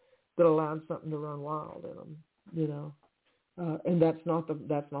discipline, that allowed something to run wild in them, you know. And that's not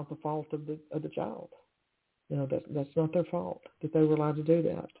the fault of the child. You know, that's not their fault that they were allowed to do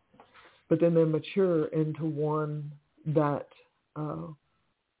that. But then they mature into one that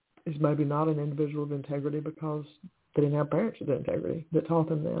is maybe not an individual of integrity because they didn't have parents with integrity that taught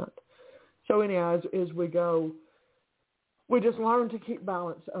them that. So anyhow, as we go, we just learn to keep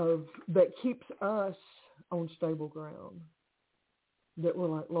balance that keeps us on stable ground. That we're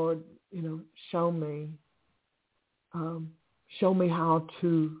like, Lord, you know, show me how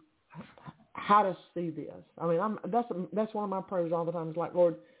to see this. I mean, that's one of my prayers all the time. Is like,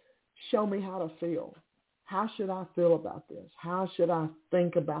 Lord, show me how to feel. How should I feel about this? How should I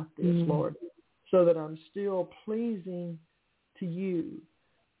think about this, Lord, so that I'm still pleasing to you?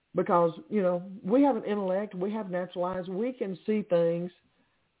 Because, you know, we have an intellect, we have natural eyes, we can see things.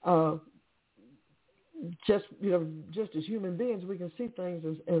 Just as human beings, we can see things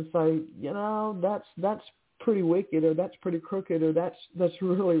and say, you know, that's pretty wicked, or that's pretty crooked, or that's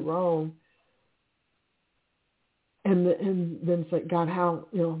really wrong. And then say, God, how,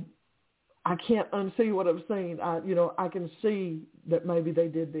 you know, I can't unsee what I've seen. I can see that maybe they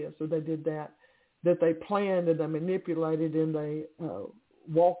did this or they did that they planned and they manipulated and they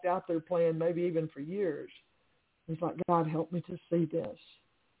walked out their plan maybe even for years. It's like, God, help me to see this,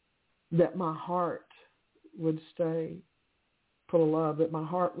 that my heart would stay full of love, that my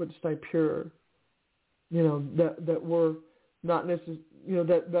heart would stay pure, you know, that we're not necessarily, you know,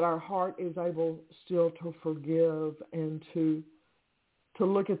 that our heart is able still to forgive and to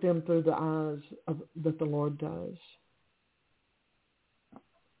look at them through the eyes that the Lord does.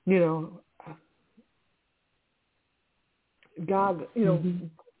 You know, God, you know,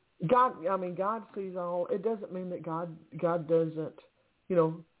 God sees all. It doesn't mean that God doesn't, you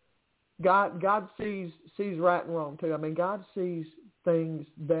know, God sees right and wrong too. I mean, God sees things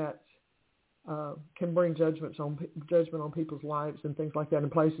that can bring judgment on people's lives and things like that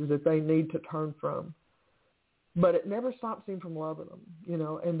in places that they need to turn from. But it never stops him from loving them, you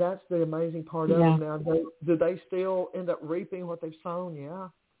know, and that's the amazing part of them now. Do they still end up reaping what they've sown? Yeah.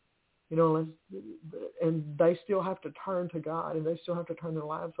 You know, and they still have to turn to God, and they still have to turn their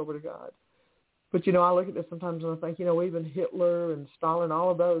lives over to God. But, you know, I look at this sometimes and I think, you know, even Hitler and Stalin,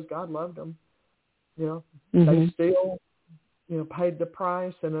 all of those, God loved them. You know, they still, you know, paid the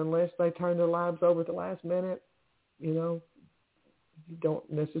price, and unless they turned their lives over at the last minute, you know, you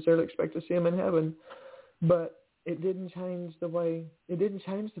don't necessarily expect to see them in heaven. But it didn't change the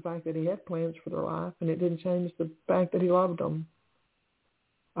fact that he had plans for their life, and it didn't change the fact that he loved them,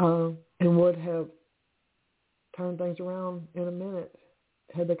 and would have turned things around in a minute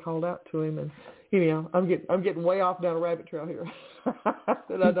had they called out to him. And, you know, I'm getting way off down a rabbit trail here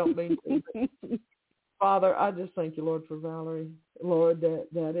that I don't mean to. Father, I just thank you, Lord, for Valerie, Lord,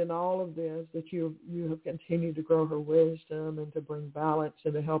 that in all of this, that you have continued to grow her wisdom and to bring balance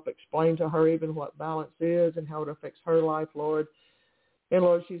and to help explain to her even what balance is and how it affects her life, Lord. And,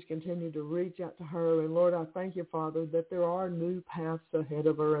 Lord, she's continued to reach out to her. And, Lord, I thank you, Father, that there are new paths ahead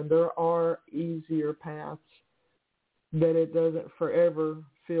of her and there are easier paths, that it doesn't forever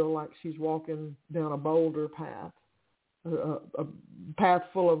feel like she's walking down a boulder path, a path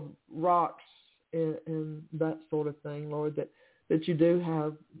full of rocks, and that sort of thing, Lord, that you do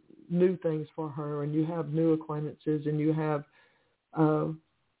have new things for her, and you have new acquaintances, and you have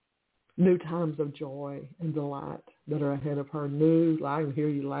new times of joy and delight that are ahead of her. I can hear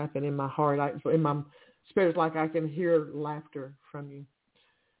you laughing in my heart. In my spirit, it's like I can hear laughter from you.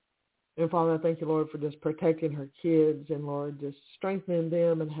 And Father, I thank you, Lord, for just protecting her kids, and Lord, just strengthening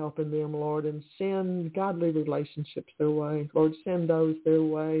them and helping them, Lord, and send godly relationships their way. Lord, send those their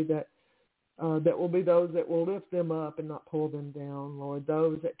way that will be those that will lift them up and not pull them down, Lord.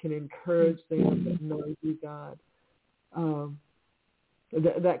 Those that can encourage them that know you, God.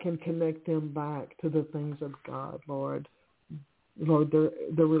 That can connect them back to the things of God, Lord. Lord,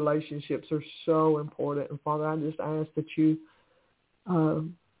 the relationships are so important. And Father, I just ask that you,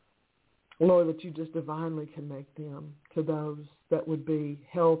 Lord, that you just divinely connect them to those that would be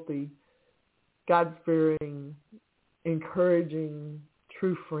healthy, God-fearing, encouraging,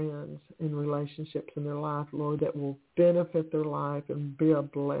 true friends and relationships in their life, Lord, that will benefit their life and be a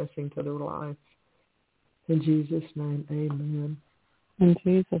blessing to their life. In Jesus' name, amen. In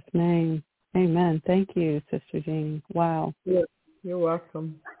Jesus' name, amen. Thank you, Sister Jeanne. Wow. Yeah, you're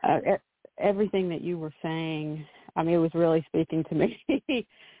welcome. everything that you were saying, I mean, it was really speaking to me.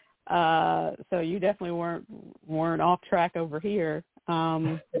 So you definitely weren't off track over here.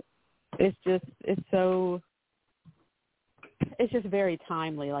 It's just very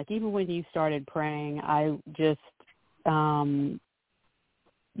timely. Like, even when you started praying, I just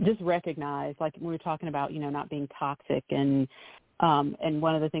recognized, like, we were talking about, not being toxic, and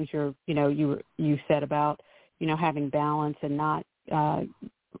one of the things you said about, having balance and not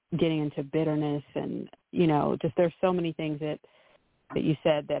getting into bitterness, and, just there's so many things that you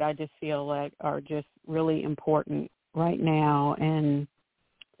said that I just feel like are just really important right now. And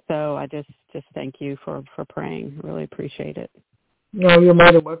so I just thank you for praying. Really appreciate it. No, you're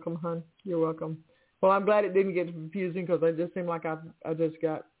more than welcome, hon. You're welcome. Well, I'm glad it didn't get confusing, because it just seemed like I just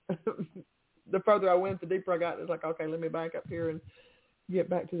got, the further I went, the deeper I got. It's like, okay, let me back up here and get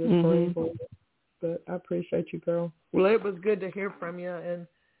back to this praying for you. But I appreciate you, girl. Well, it was good to hear from you, and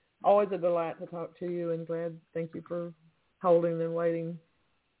always a delight to talk to you, and thank you for holding and waiting.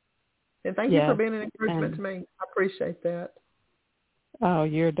 And thank you for being an encouragement to me. I appreciate that. Oh,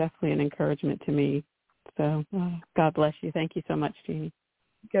 you're definitely an encouragement to me. So God bless you. Thank you so much, Jeannie.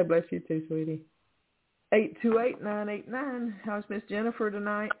 God bless you too, sweetie. 828-989. How's Miss Jennifer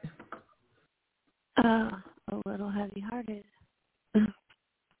tonight? A little heavy-hearted.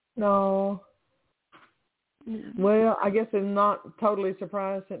 No. Yeah. Well, I guess I'm not totally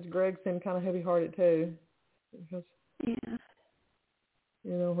surprised, since Greg's been kind of heavy-hearted too. Because,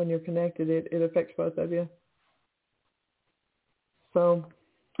 when you're connected, it affects both of you. So,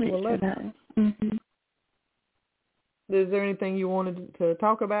 is there anything you wanted to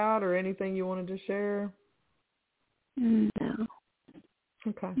talk about, or anything you wanted to share? No.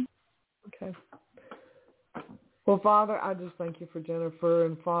 Okay. Well, Father, I just thank you for Jennifer,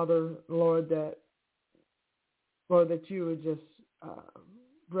 and Father, Lord, that you would just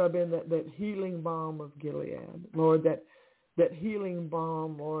rub in that healing balm of Gilead, Lord, that healing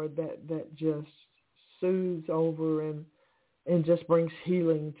balm, Lord, that just soothes over and just brings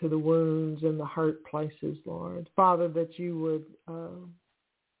healing to the wounds and the hurt places, Lord. Father, that you would,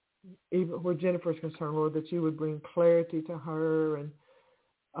 even where Jennifer's concerned, Lord, that you would bring clarity to her and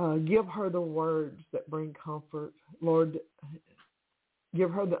give her the words that bring comfort. Lord,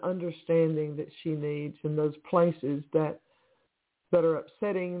 give her the understanding that she needs in those places that are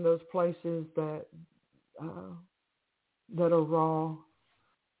upsetting, those places that are raw.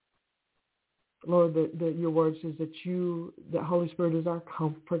 Lord, that your word says that Holy Spirit is our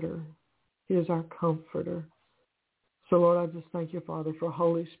comforter. He is our comforter. So, Lord, I just thank you, Father, for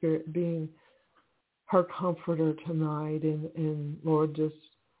Holy Spirit being her comforter tonight, and Lord, just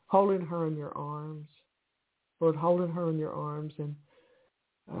holding her in your arms. Lord, holding her in your arms, and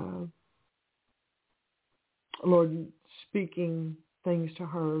Lord, speaking things to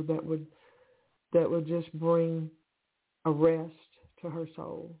her that would just bring a rest to her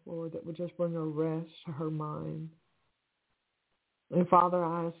soul, Lord, that would just bring a rest to her mind. And Father,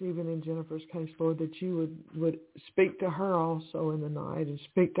 I ask, even in Jennifer's case, Lord, that you would speak to her also in the night, and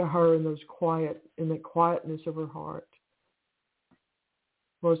speak to her in that quietness of her heart.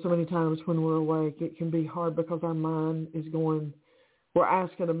 Lord, so many times when we're awake, it can be hard because our mind is we're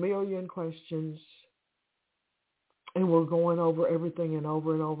asking a million questions, and we're going over everything and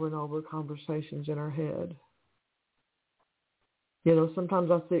over and over and over conversations in our head.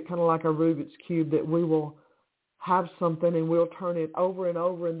 Sometimes I see it kind of like a Rubik's Cube, that we will have something and we'll turn it over and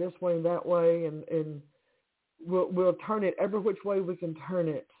over in this way and that way, and we'll turn it every which way we can turn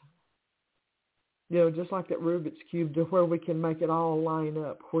it. Just like that Rubik's Cube, to where we can make it all line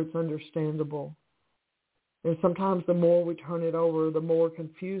up, where it's understandable. And sometimes the more we turn it over, the more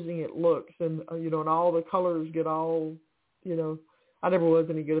confusing it looks, and and all the colors get all, I never was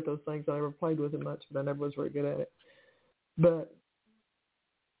any good at those things. I never played with it much, but I never was very good at it. But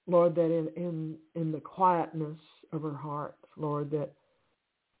Lord, that in the quietness of her heart, Lord, that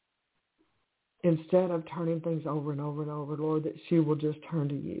instead of turning things over and over and over, Lord, that she will just turn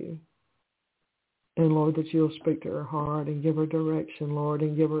to you. And Lord, that you'll speak to her heart and give her direction, Lord,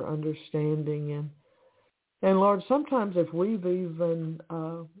 and give her understanding. And Lord, sometimes if we've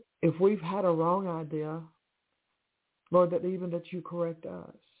had a wrong idea, Lord, that you correct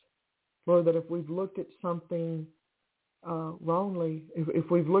us. Lord, that if we've looked at something wrongly, if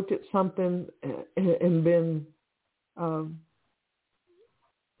we've looked at something and been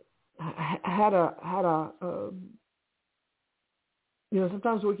had a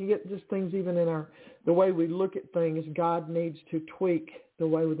sometimes we can get just things even in the way we look at things. God needs to tweak the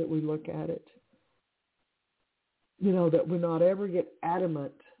way that we look at it. That we not ever get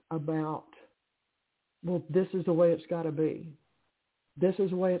adamant about, well, this is the way it's got to be. This is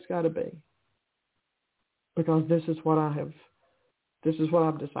the way it's got to be. because this is what I've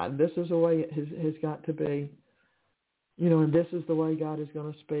decided. This is the way it has got to be. And this is the way God is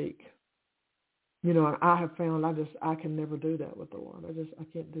going to speak. And I have found I can never do that with the Lord. I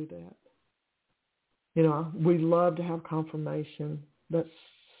can't do that. We love to have confirmation. That's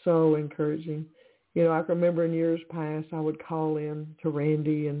so encouraging. I can remember in years past, I would call in to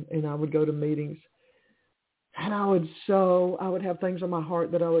Randy and I would go to meetings. And I would have things on my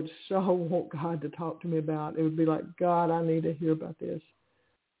heart that I would so want God to talk to me about. It would be like, God, I need to hear about this.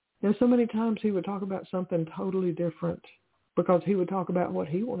 And so many times he would talk about something totally different because he would talk about what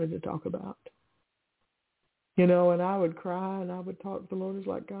he wanted to talk about. And I would cry and I would talk to the Lord. It's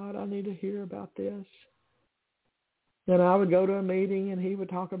like, God, I need to hear about this. And I would go to a meeting and he would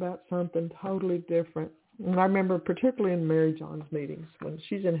talk about something totally different. And I remember particularly in Mary John's meetings, when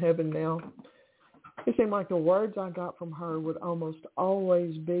she's in heaven now, it seemed like the words I got from her would almost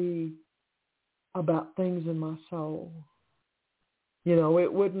always be about things in my soul.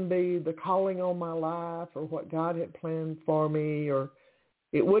 It wouldn't be the calling on my life or what God had planned for me, or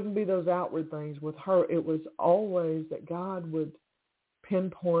it wouldn't be those outward things. With her, it was always that God would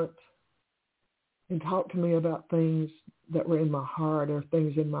pinpoint and talk to me about things that were in my heart or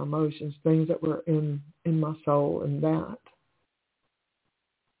things in my emotions, things that were in my soul and that.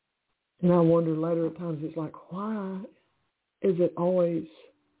 And I wonder later at times, it's like, why is it always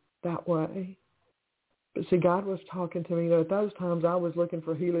that way? But see, God was talking to me. At those times, I was looking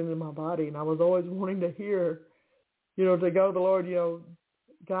for healing in my body, and I was always wanting to hear, to go to the Lord,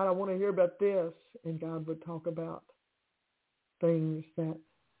 God, I want to hear about this. And God would talk about things that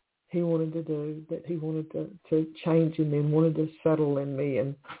he wanted to do, that he wanted to change in me and wanted to settle in me,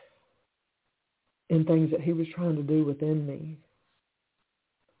 and things that he was trying to do within me.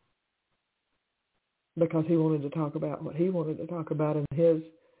 Because he wanted to talk about what he wanted to talk about, and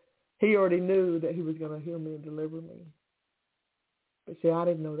he already knew that he was going to heal me and deliver me. But see, I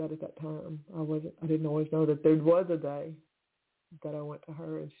didn't know that at that time. I didn't always know that there was a day that I went to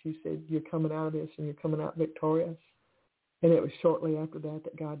her and she said, you're coming out of this and you're coming out victorious. And it was shortly after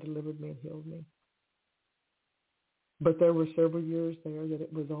that God delivered me and healed me. But there were several years there that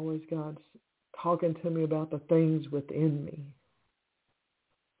it was always God talking to me about the things within me,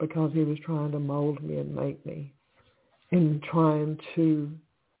 because he was trying to mold me and make me and trying to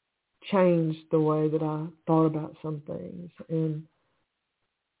change the way that I thought about some things and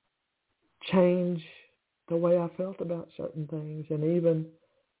change the way I felt about certain things. And even,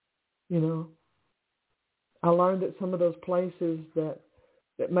 I learned that some of those places that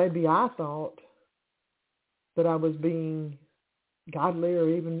maybe I thought that I was being godly or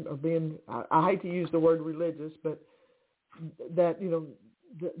being, I hate to use the word religious, but that,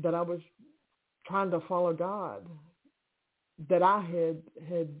 that I was trying to follow God, that I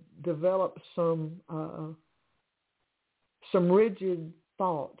had developed some rigid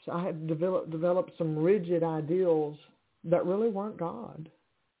thoughts. I had developed some rigid ideals that really weren't God,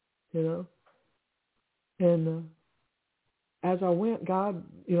 And as I went, God,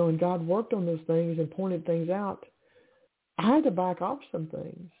 and God worked on those things and pointed things out, I had to back off some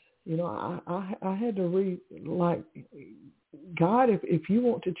things. I had to God, if you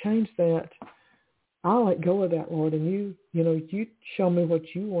want to change that, I'll let go of that, Lord, and you show me what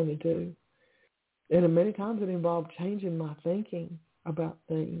you want to do. And many times it involved changing my thinking about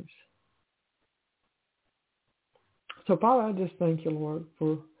things. So, Father, I just thank you, Lord,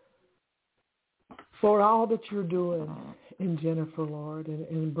 for all that you're doing in Jennifer, Lord,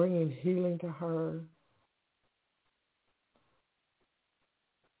 and bringing healing to her.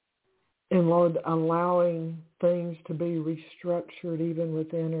 And, Lord, allowing things to be restructured even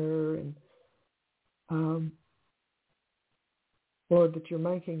within her. And, Lord, that you're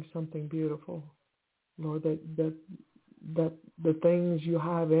making something beautiful. Lord, that the things you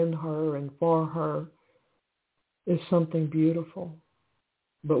have in her and for her is something beautiful.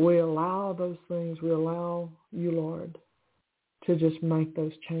 But we allow those things, we allow you, Lord, to just make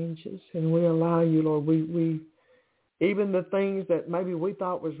those changes. And we allow you, Lord, we even the things that maybe we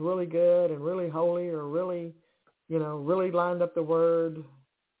thought was really good and really holy or really, really lined up the word,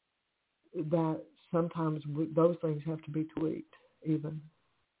 that sometimes those things have to be tweaked even,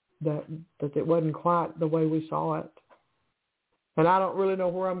 that it wasn't quite the way we saw it. And I don't really know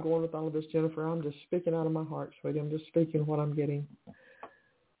where I'm going with all of this, Jennifer. I'm just speaking out of my heart, sweetie. I'm just speaking what I'm getting.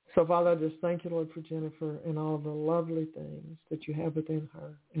 So, Father, I just thank you, Lord, for Jennifer and all the lovely things that you have within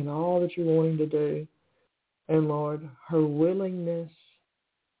her and all that you're wanting to do. And, Lord, her willingness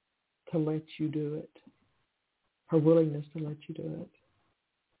to let you do it. Her willingness to let you do it.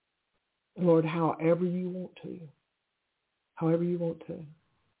 And, Lord, however you want to. However you want to.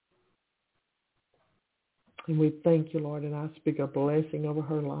 And we thank you, Lord, and I speak a blessing over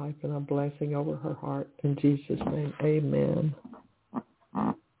her life and a blessing over her heart. In Jesus' name, amen.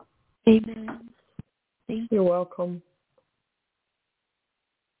 Amen. Thank you. You're welcome.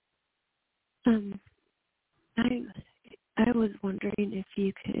 I was wondering if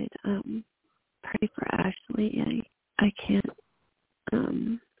you could pray for Ashley. I can't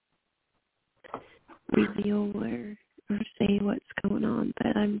reveal or say what's going on,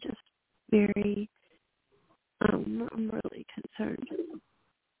 but I'm just very I'm really concerned.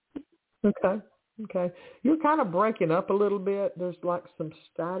 Okay. You're kind of breaking up a little bit. There's like some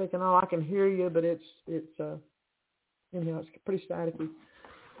static and all. I can hear you, but it's pretty staticky.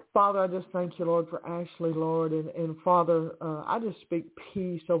 Father, I just thank you, Lord, for Ashley, Lord, and Father, I just speak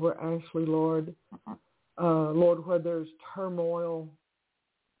peace over Ashley, Lord. Lord, where there's turmoil,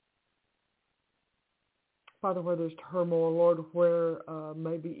 Father, where there's turmoil, Lord, where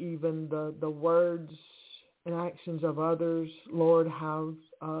maybe even the words and actions of others, Lord, have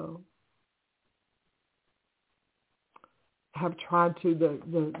tried to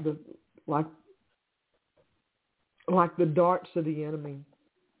the like the darts of the enemy,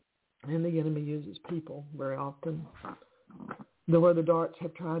 and the enemy uses people very often. Where the darts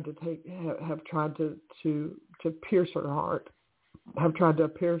have tried to pierce her heart, have tried to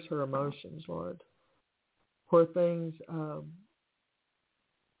pierce her emotions, Lord. Where things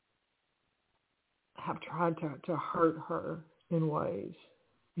have tried to hurt her in ways,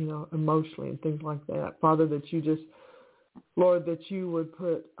 emotionally and things like that. Father, that you just, Lord, that you would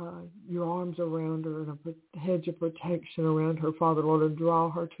put your arms around her and a hedge of protection around her, Father, Lord, and draw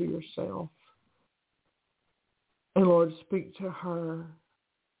her to yourself. And, Lord, speak to her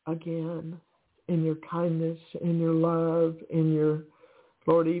again in your kindness, in your love, in your,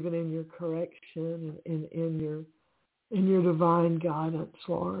 Lord, even in your correction, and in your divine guidance,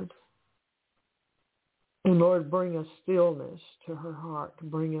 Lord. And, Lord, bring a stillness to her heart,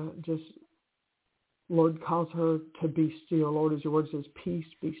 Lord, cause her to be still. Lord, as your word says,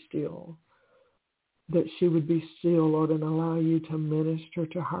 peace, be still. That she would be still, Lord, and allow you to minister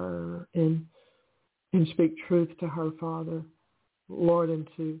to her and speak truth to her, Father, Lord, and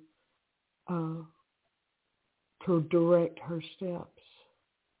to direct her steps.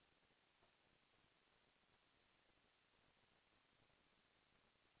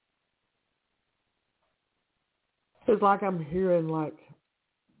 It's like I'm hearing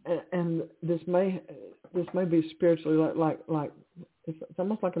and this may be spiritually like it's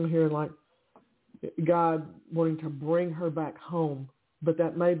almost like I'm hearing like God wanting to bring her back home, but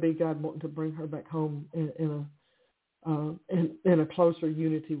that may be God wanting to bring her back home in a closer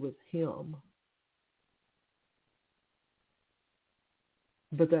unity with Him.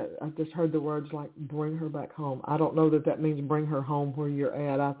 But that I just heard the words like bring her back home. I don't know that means bring her home where you're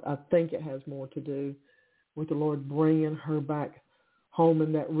at. I think it has more to do with the Lord bringing her back home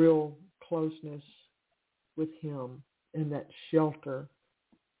in that real closeness with Him, in that shelter.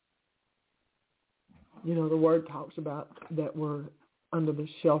 The Word talks about that we're under the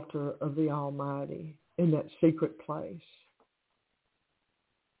shelter of the Almighty, in that secret place.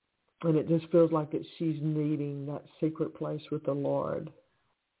 And it just feels like that she's needing that secret place with the Lord.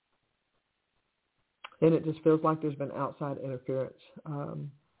 And it just feels like there's been outside interference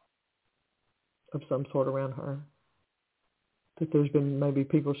of some sort around her. That there's been maybe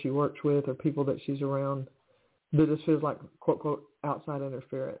people she works with or people that she's around that just feels like, quote, quote, outside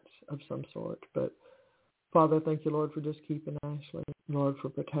interference of some sort. But, Father, thank you, Lord, for just keeping Ashley. Lord, for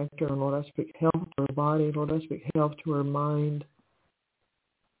protecting her. And, Lord, I speak health to her body. Lord, I speak health to her mind.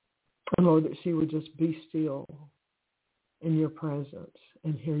 And, Lord, that she would just be still in your presence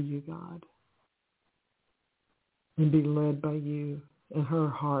and hear you, God. And be led by you. And her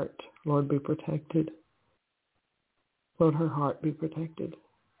heart, Lord, be protected. Lord, her heart be protected.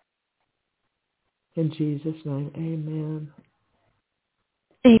 In Jesus' name, amen.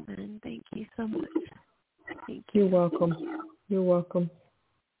 Amen. Thank you so much. Thank you. You're welcome. You're welcome.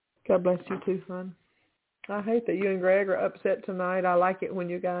 God bless you too, hon. I hate that you and Greg are upset tonight. I like it when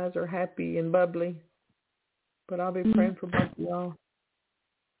you guys are happy and bubbly. But I'll be praying for both of y'all.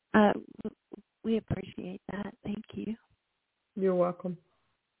 We appreciate that. Thank you. You're welcome.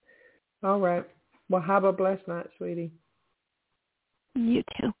 All right. Well, have a blessed night, sweetie. You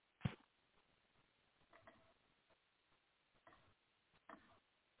too.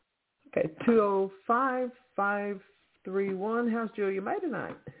 Okay, 205-531. How's Julia May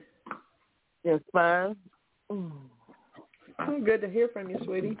tonight? Yes, fine. Good to hear from you,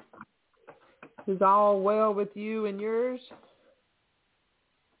 sweetie. Is all well with you and yours?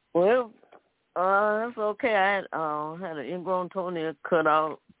 Well, that's okay. I had an ingrown toenail cut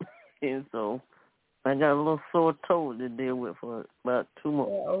out, and so I got a little sore toe to deal with for about 2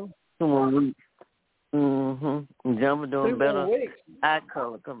 more weeks. Jumper doing better. Eye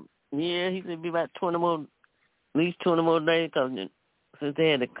color. Yeah, he said be about 20 more, at least 20 more days, because since they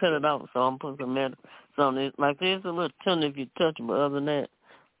had to cut it off, so I'm putting some medicine on it. Like, there's a little tender if you touch it, but other than that,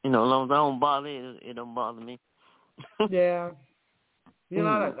 as long as I don't bother it, it don't bother me. Yeah.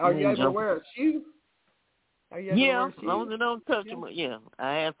 Are you able to wear a shoe? Yeah, as long as it don't touch them. Yeah,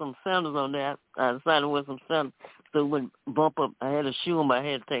 I had some sandals on there. I decided to wear some sandals so it wouldn't bump up. I had a shoe on my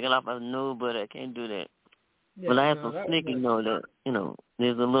head to take it off. I said, no, but I can't do that. Yeah, but I had some sneakers, that,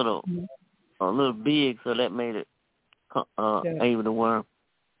 there's a little big, so that made it able to wear.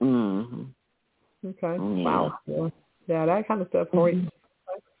 Mm-hmm. Okay. Yeah. Wow. Yeah, that kind of stuff for you.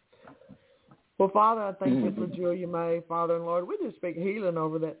 Well, Father, I thank you for Julia May, Father and Lord. We just speak healing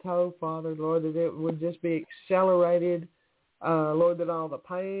over that toe, Father, Lord, that it would just be accelerated. Lord, that all the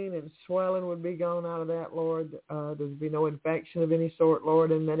pain and swelling would be gone out of that, Lord. There'd be no infection of any sort,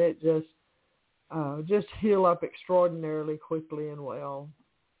 Lord, and that it just heal up extraordinarily quickly and well.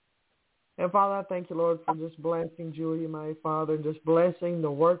 And, Father, I thank you, Lord, for just blessing Julia May, Father, and just blessing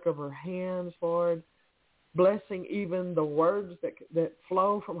the work of her hands, Lord. Blessing even the words that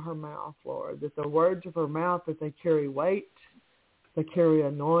flow from her mouth, Lord, that the words of her mouth, that they carry weight, they carry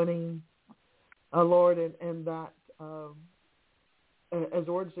anointing, Lord, and that, as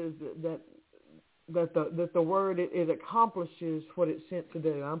the word says, that the word, it accomplishes what it's sent to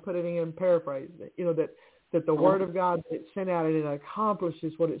do. I'm putting it in paraphrase, that the word of God that's sent out, it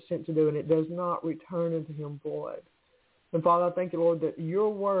accomplishes what it's sent to do, and it does not return unto him void. And Father, I thank you, Lord, that your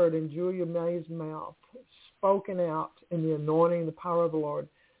word in Julia May's mouth, spoken out in the anointing, the power of the Lord,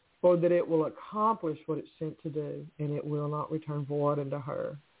 Lord, that it will accomplish what it's sent to do, and it will not return void unto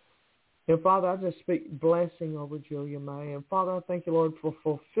her. And Father, I just speak blessing over Julia May. And Father, I thank you, Lord, for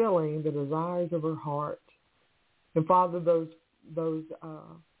fulfilling the desires of her heart. And Father, those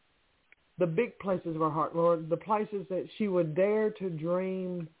the big places of her heart, Lord, the places that she would dare to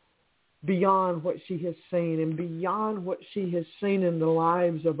dream beyond what she has seen and beyond what she has seen in the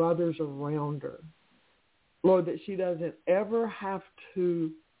lives of others around her. Lord, that she doesn't ever have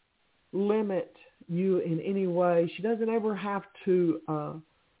to limit you in any way. She doesn't ever have to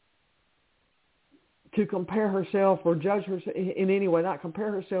compare herself or judge herself in any way, not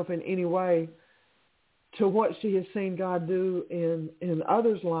compare herself in any way to what she has seen God do in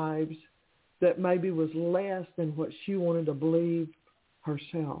others' lives that maybe was less than what she wanted to believe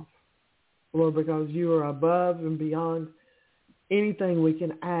herself. Lord, because you are above and beyond anything we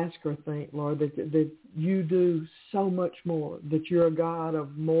can ask or think, Lord, that you do so much more, that you're a God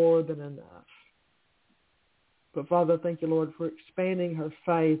of more than enough. But Father, thank you, Lord, for expanding her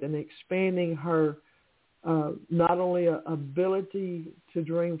faith and expanding her not only ability to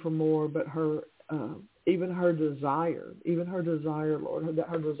dream for more, but her even her desire, Lord, that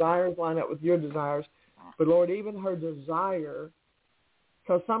her desires line up with your desires. But Lord, even her desire,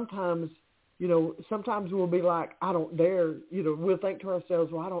 because sometimes we'll be like, I don't dare, we'll think to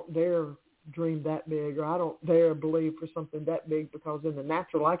ourselves, well, I don't dare dream that big, or I don't dare believe for something that big, because in the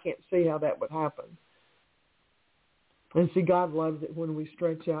natural, I can't see how that would happen. And see, God loves it when we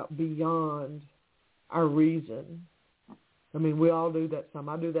stretch out beyond our reason. I mean, we all do that some.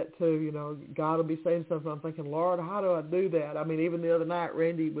 I do that too. God will be saying something. I'm thinking, Lord, how do I do that? I mean, even the other night,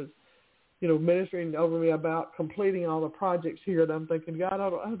 Randy was, ministering over me about completing all the projects here. And I'm thinking, God, I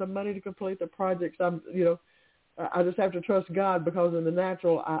don't have the money to complete the projects. I just have to trust God, because in the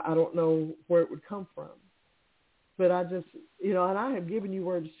natural, I don't know where it would come from. But I just, and I have given you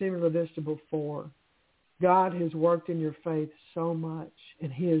words similar to this before. God has worked in your faith so much,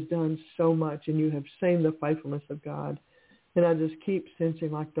 and he has done so much, and you have seen the faithfulness of God. And I just keep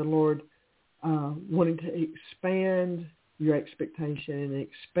sensing like the Lord wanting to expand your expectation and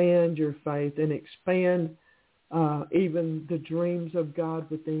expand your faith and expand even the dreams of God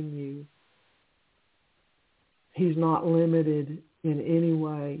within you. He's not limited in any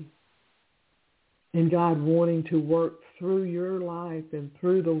way. And God wanting to work through your life and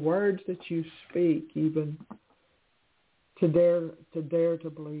through the words that you speak, even to dare to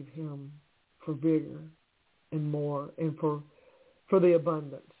believe him for bigger and more, and for the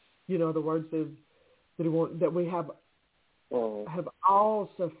abundance. The word says that we have all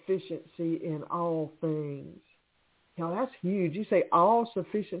sufficiency in all things. That's huge. You say all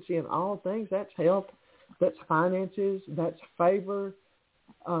sufficiency in all things. That's health. That's finances. That's favor.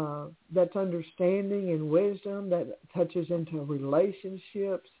 That's understanding and wisdom. That touches into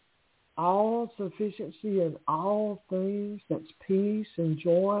relationships. All sufficiency in all things. That's peace and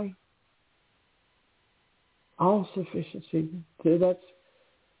joy. All sufficiency. That's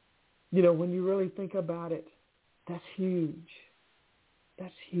You know, when you really think about it, that's huge.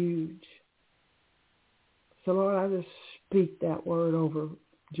 That's huge. So, Lord, I just speak that word over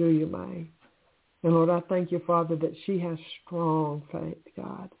Julia May. And, Lord, I thank you, Father, that she has strong faith,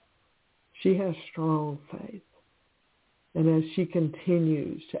 God. She has strong faith. And as she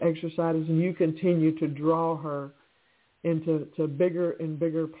continues to exercise and you continue to draw her into bigger and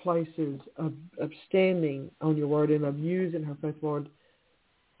bigger places of standing on your word and of using her faith, Lord,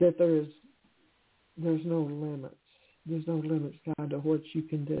 that there's no limits. There's no limits, God, to what you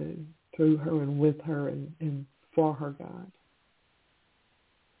can do through her and with her and for her, God.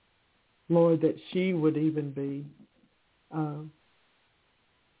 Lord, that she would even be,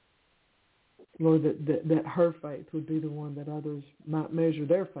 Lord, that her faith would be the one that others might measure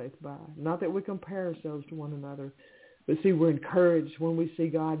their faith by. Not that we compare ourselves to one another, but see, we're encouraged when we see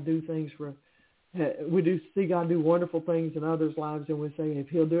God do things we do see God do wonderful things in others' lives, and we say, if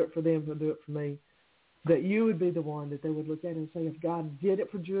he'll do it for them, he'll do it for me. That you would be the one that they would look at and say, if God did it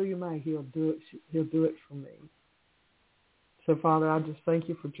for Julia May, he'll do it for me. So, Father, I just thank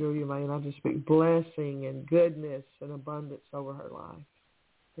you for Julia May, and I just speak blessing and goodness and abundance over her life.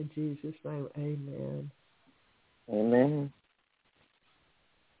 In Jesus' name, amen. Amen.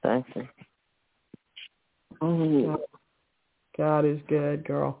 Thank you. God is good,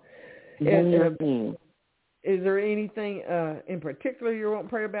 girl. Is there anything in particular you want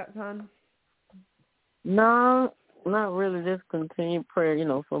prayer about, hon? No, not really. Just continued prayer,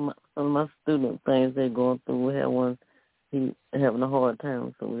 for some of my student things they're going through. We have one, he's having a hard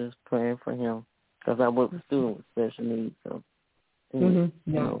time, so we're just praying for him. Because I work with students with special needs, so,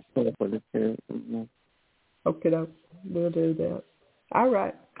 praying for the church. Okay, we'll do that. All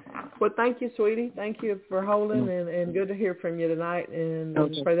right. Well, thank you, sweetie. Thank you for holding, and good to hear from you tonight. And I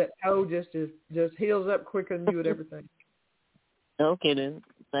just pray that toe just heals up quicker than you would ever think. Okay, then.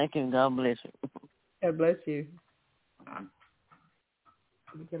 Thank you. God bless you. God bless you. Let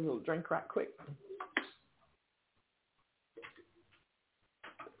me get a little drink right quick.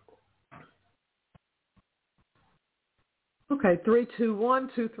 Okay,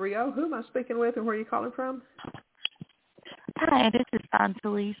 321-230. Who am I speaking with, and where are you calling from? Hi, this is Aunt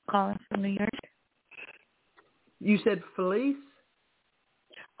Elise calling from New York. You said Felice?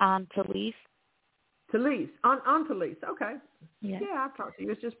 Aunt Elise. Talise. Aunt Elise. Okay. Yes. Yeah, I've talked to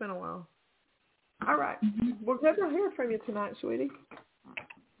you. It's just been a while. All right. Mm-hmm. Well, good to hear from you tonight, sweetie.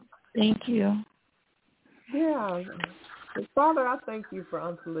 Thank you. Yeah. Father, I thank you for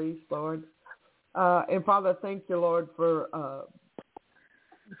Aunt Elise, Lord. And Father, thank you, Lord, for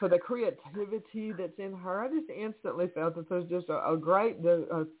the creativity that's in her. I just instantly felt that there's just a great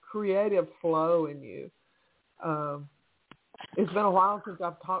creative flow in you. It's been a while since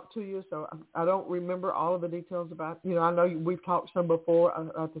I've talked to you, so I don't remember all of the details about, I know we've talked some before.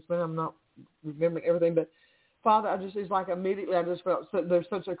 At this point, I'm not remembering everything, but Father, it's like immediately I just felt there's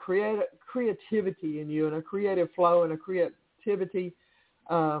such a creativity in you and a creative flow and a creativity,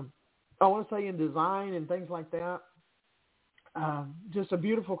 I want to say in design and things like that. Just a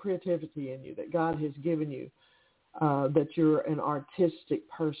beautiful creativity in you that God has given you, that you're an artistic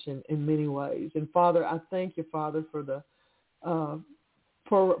person in many ways. And Father, I thank you, Father, for the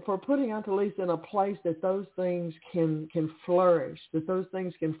for putting Aunt Elise in a place that those things can flourish, that those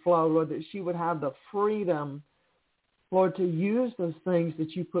things can flow, Lord, that she would have the freedom, Lord, to use those things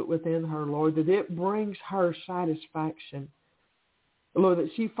that you put within her, Lord, that it brings her satisfaction. Lord, that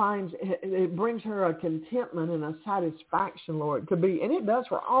she finds, it brings her a contentment and a satisfaction, Lord, to be, and it does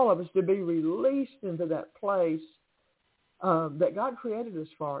for all of us, to be released into that place that God created us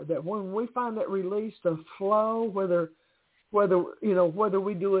for, that when we find that release to flow, whether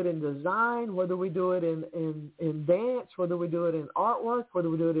we do it in design, whether we do it in dance, whether we do it in artwork, whether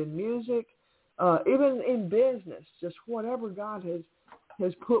we do it in music, even in business, just whatever God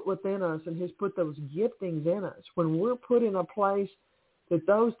has put within us and has put those giftings in us, when we're put in a place that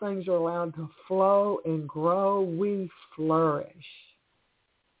those things are allowed to flow and grow, we flourish.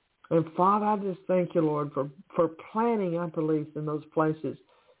 And Father, I just thank you, Lord, for planting Aunt Elise in those places,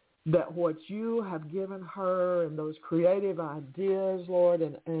 that what you have given her and those creative ideas, Lord,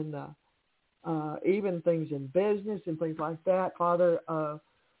 and even things in business and things like that, Father,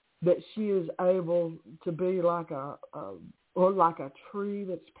 that she is able to be like a tree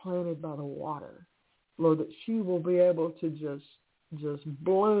that's planted by the water, Lord, that she will be able to just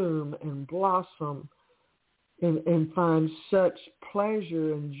bloom and blossom and find such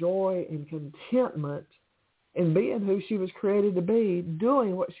pleasure and joy and contentment in being who she was created to be,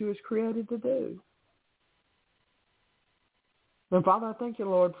 doing what she was created to do. And Father, I thank you,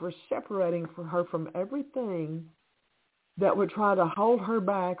 Lord, for separating her from everything that would try to hold her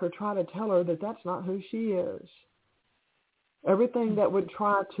back or try to tell her that that's not who she is. Everything that would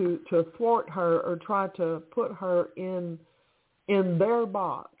try to thwart her or try to put her in their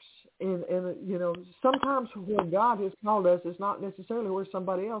box. And you know, sometimes where God has called us is not necessarily where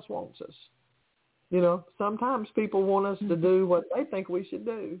somebody else wants us. You know, sometimes people want us to do what they think we should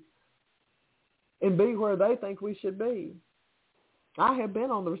do and be where they think we should be. I have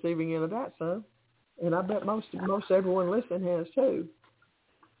been on the receiving end of that, son, and I bet most everyone listening has too.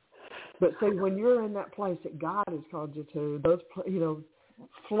 But see, when you're in that place that God has called you to, those, you know,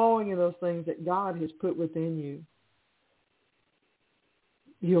 flowing in those things that God has put within you,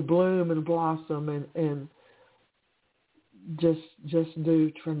 you'll bloom and blossom and just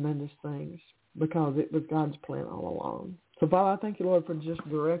do tremendous things because it was God's plan all along. So, Father, I thank you, Lord, for just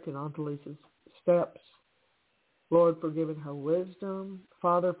directing Aunt Lisa's steps. Lord, for giving her wisdom.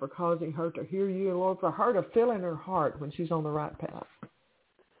 Father, for causing her to hear you. And Lord, for her to feel in her heart when she's on the right path.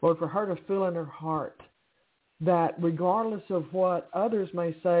 Lord, for her to feel in her heart that regardless of what others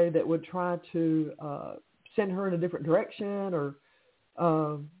may say that would try to send her in a different direction or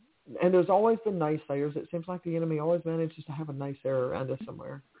and there's always the naysayers. It seems like the enemy always manages to have a naysayer around us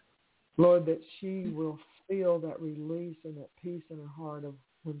somewhere. Lord, that she will feel that release and that peace in her heart of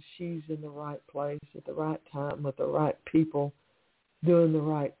when she's in the right place at the right time with the right people doing the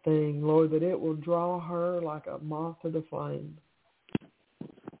right thing. Lord, that it will draw her like a moth to the flame.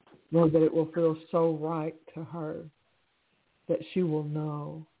 Lord, that it will feel so right to her that she will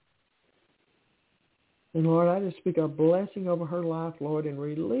know. And Lord, I just speak a blessing over her life, Lord, and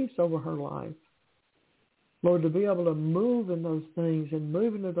release over her life. Lord, to be able to move in those things and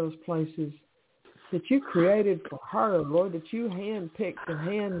move into those places that you created for her, Lord, that you handpicked and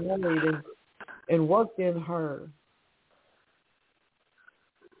hand-made and worked in her.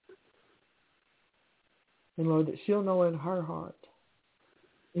 And Lord, that she'll know in her heart.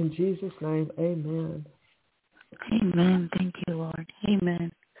 In Jesus' name, amen. Amen. Thank you, Lord.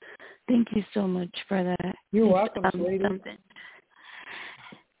 Amen. Thank you so much for that. You're welcome, sweetie.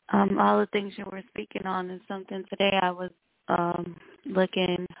 All the things you were speaking on is something today I was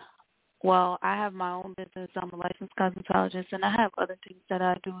looking. Well, I have my own business. I'm a licensed cosmetologist, and I have other things that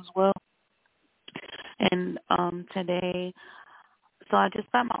I do as well. And today, so I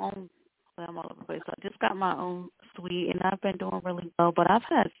just got my own, well, I'm all over the place. So I just got my own suite, and I've been doing really well. But I've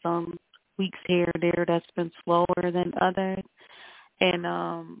had some weeks here or there that's been slower than others.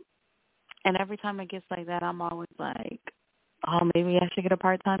 And every time it gets like that, I'm always like, oh, maybe I should get a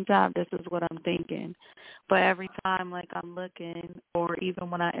part-time job. This is what I'm thinking. But every time, like, I'm looking, or even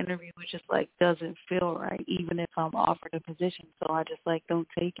when I interview, it just, like, doesn't feel right, even if I'm offered a position. So I just, like, don't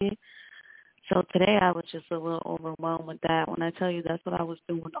take it. So today I was just a little overwhelmed with that. When I tell you that's what I was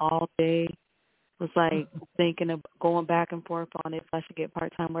doing all day, was, like, thinking of going back and forth on if I should get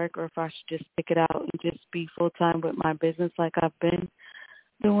part-time work or if I should just stick it out and just be full-time with my business like I've been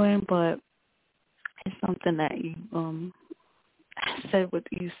doing. But it's something that you said what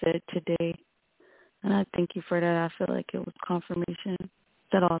you said today, and I thank you for that. I feel like it was confirmation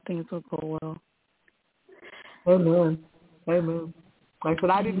that all things will go well. Amen. Amen. Like I said,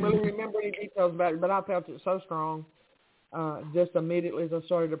 I didn't really remember any details about it, but I felt it so strong just immediately as I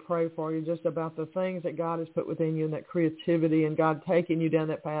started to pray for you, just about the things that God has put within you and that creativity and God taking you down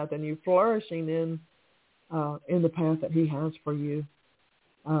that path and you flourishing in the path that he has for you.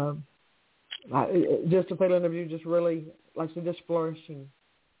 Just a feeling of you just really, like I said, just flourishing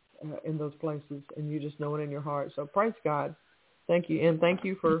in those places, and you just know it in your heart. So praise God. Thank you, and thank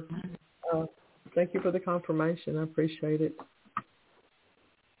you for the confirmation. I appreciate it.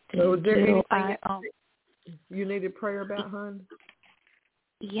 So, is there anything you needed prayer about, hon?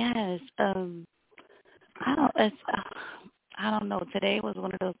 Yes. I don't know. Today was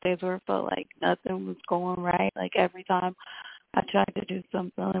one of those days where it felt like nothing was going right. Like every time I tried to do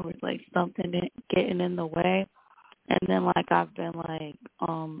something, there was like something getting in the way. And then like I've been like,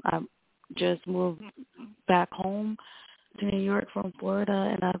 I just moved back home to New York from Florida,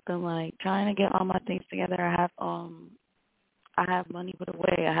 and I've been like trying to get all my things together. I have money put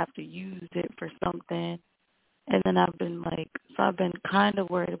away. I have to use it for something. And then I've been kind of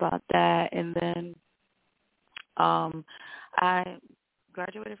worried about that. And then I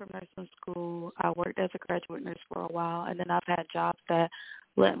graduated from nursing school. I worked as a graduate nurse for a while, and then I've had jobs that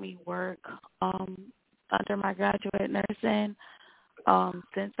let me work under my graduate nursing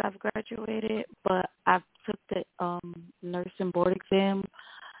since I've graduated, but I've took the nursing board exam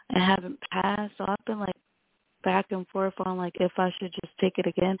and haven't passed, so I've been like back and forth on like if I should just take it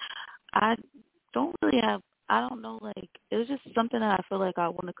again. I don't know, like it was just something that I feel like I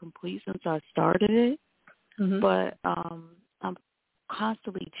want to complete since I started it. but I'm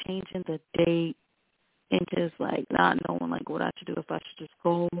constantly changing the date and just like not knowing like what I should do, if I should just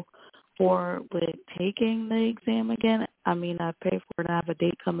go forward with taking the exam again. I mean, I pay for it and I have a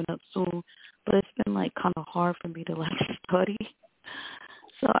date coming up soon, but it's been like kind of hard for me to like study.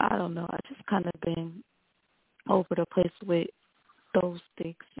 So I don't know. I just kind of been over the place with those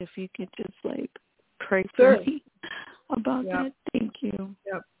things. If you could just like pray for me about that. Thank you.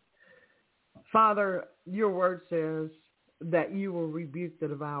 Yep. Father, your word says that you will rebuke the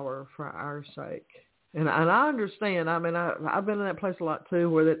devourer for our sake. And I understand. I mean, I've been in that place a lot too,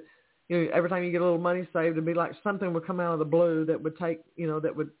 where that, you know, every time you get a little money saved, it'd be like something would come out of the blue that would take, you know,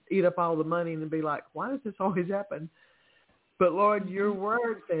 that would eat up all the money, and it'd be like, why does this always happen? But Lord, your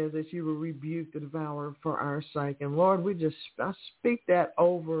word says that you will rebuke the devourer for our sake. And Lord, I speak that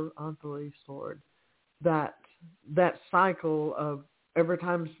over Aunt Elise, Lord, that cycle of every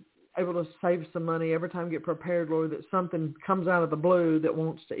time able to save some money, every time get prepared, Lord, that something comes out of the blue that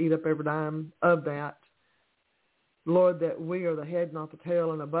wants to eat up every dime of that. Lord, that we are the head, not the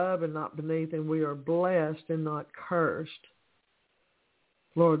tail, and above and not beneath, and we are blessed and not cursed.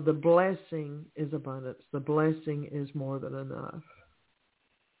 Lord, the blessing is abundance. The blessing is more than enough.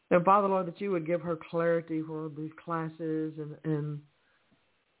 And Father, Lord, that you would give her clarity for these classes and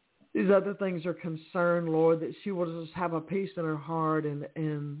these other things are concerned, Lord, that she will just have a peace in her heart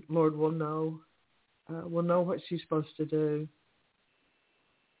and Lord, will know what she's supposed to do.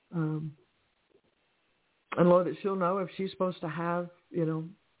 And Lord, that she'll know if she's supposed to have, you know,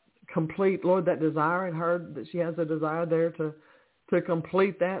 complete, Lord, that desire in her, that she has a desire there to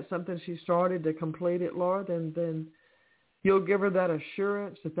complete that, something she started to complete it, Lord, and then you'll give her that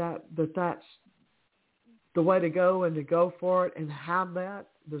assurance that that's the way to go and to go for it and have that.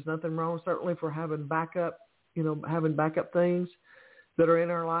 There's nothing wrong, certainly, for having backup things that are in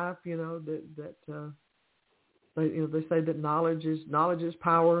our life, you know, they say that knowledge is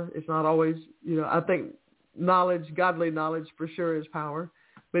power. It's not always, you know, I think godly knowledge for sure is power.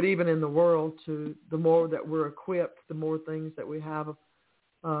 But even in the world, the more that we're equipped, the more things that we have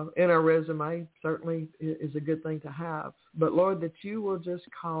in our resume certainly is a good thing to have. But, Lord, that you will just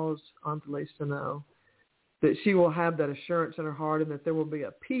cause Aunt Elise to know that she will have that assurance in her heart and that there will be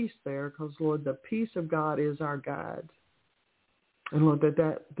a peace there because, Lord, the peace of God is our guide. And, Lord,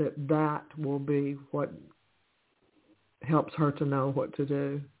 that will be what helps her to know what to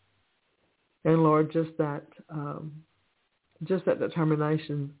do. And, Lord, just that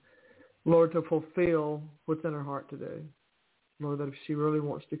determination, Lord, to fulfill what's in her heart to do. Lord, that if she really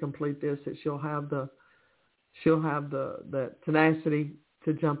wants to complete this, that she'll have the tenacity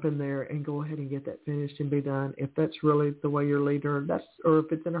to jump in there and go ahead and get that finished and be done. If that's really the way you're leading her, or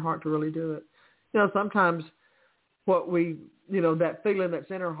if it's in her heart to really do it. You know, sometimes that feeling that's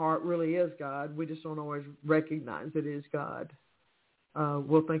in her heart really is God. We just don't always recognize it is God.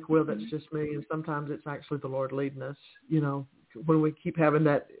 We'll think, well, that's just me. And sometimes it's actually the Lord leading us. You know, when we keep having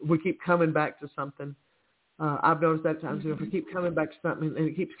that, we keep coming back to something. I've noticed that at times, if we keep coming back to something and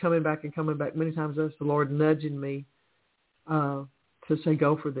it keeps coming back and coming back, many times that's the Lord nudging me to say,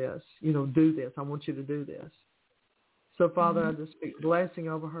 go for this, you know, do this. I want you to do this. So, Father, I just speak blessing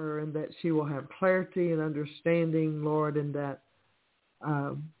over her and that she will have clarity and understanding, Lord, and that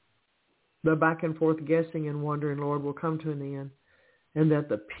the back and forth guessing and wondering, Lord, will come to an end. And that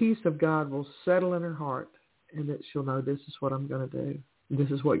the peace of God will settle in her heart and that she'll know this is what I'm going to do. This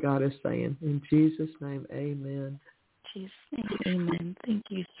is what God is saying. In Jesus' name, amen. Jesus' name, amen. Thank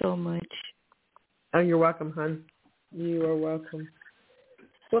you so much. Oh, you're welcome, hon. You are welcome.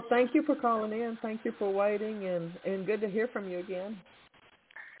 Well, thank you for calling in. Thank you for waiting, and good to hear from you again.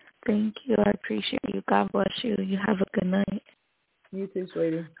 Thank you. I appreciate you. God bless you. You have a good night. You too,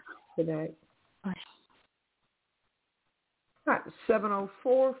 sweetie. Good night. Bye. All right,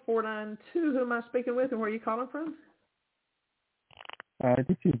 704-492. Who am I speaking with and where are you calling from?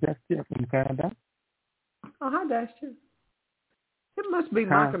 This is Dastia from Canada. Oh, hi, Dastia. It must be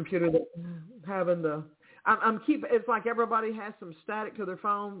my computer that's having it's like everybody has some static to their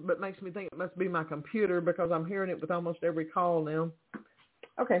phone, but makes me think it must be my computer because I'm hearing it with almost every call now.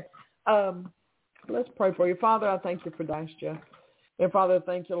 Okay. Let's pray for you. Father, I thank you for Dastia. And Father,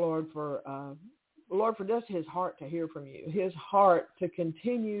 thank you, Lord, for just his heart to hear from you, his heart to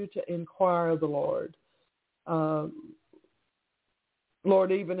continue to inquire of the Lord.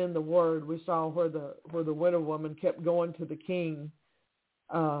 Lord, even in the Word, we saw where the widow woman kept going to the king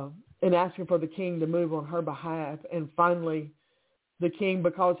and asking for the king to move on her behalf. And finally, the king,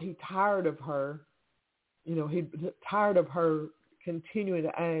 because he tired of her, he tired of her continuing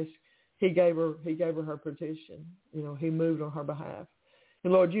to ask, he gave her her petition. He moved on her behalf.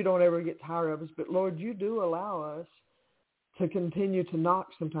 And, Lord, you don't ever get tired of us. But, Lord, you do allow us to continue to knock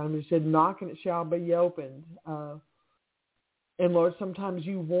sometimes. You said, knock and it shall be opened. And, Lord, sometimes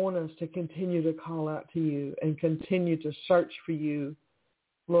you want us to continue to call out to you and continue to search for you.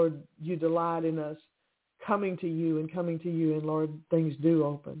 Lord, you delight in us coming to you. And, Lord, things do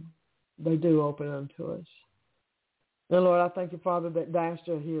open. They do open unto us. And, Lord, I thank you, Father, that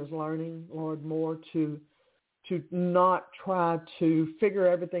Dasha here is learning, Lord, more to not try to figure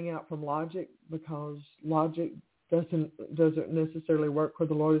everything out from logic, because logic doesn't necessarily work where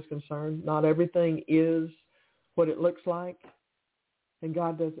the Lord is concerned. Not everything is what it looks like. And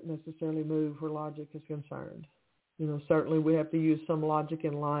God doesn't necessarily move where logic is concerned. You know, certainly we have to use some logic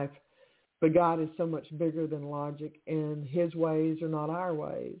in life, but God is so much bigger than logic, and his ways are not our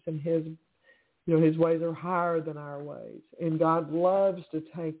ways, and his ways are higher than our ways. And God loves to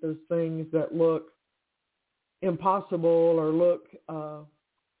take those things that look impossible or look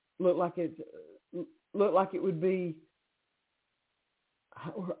like it would be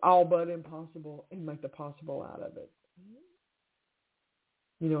all but impossible, and make the possible out of it.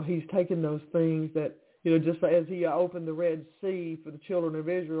 You know, he's taken those things that, you know, just as he opened the Red Sea for the children of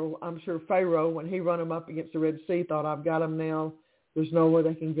Israel, I'm sure Pharaoh, when he run them up against the Red Sea, thought, I've got them now. There's no way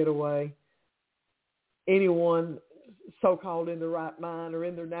they can get away. Anyone so-called in their right mind or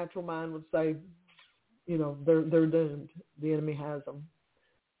in their natural mind would say, you know, they're doomed. The enemy has them.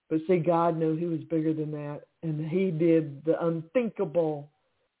 But see, God knew he was bigger than that, and he did the unthinkable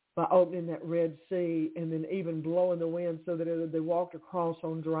by opening that Red Sea and then even blowing the wind so that they walked across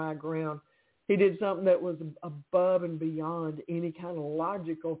on dry ground. He did something that was above and beyond any kind of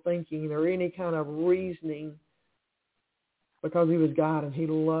logical thinking or any kind of reasoning, because he was God, and he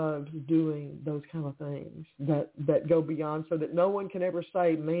loved doing those kind of things that go beyond, so that no one can ever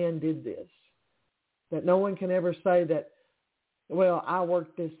say, man did this. That no one can ever say that, well, I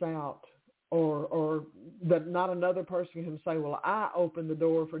worked this out. Or that not another person can say, well, I opened the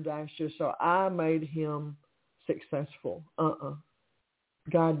door for Dasha, so I made him successful.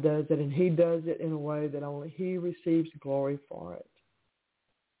 God does it, and he does it in a way that only he receives glory for it.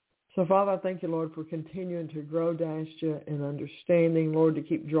 So, Father, I thank you, Lord, for continuing to grow Dasha in understanding, Lord, to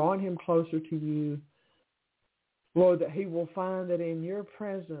keep drawing him closer to you. Lord, that he will find that in your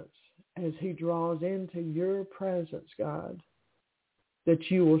presence, as he draws into your presence, God,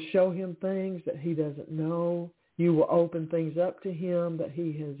 that you will show him things that he doesn't know. You will open things up to him that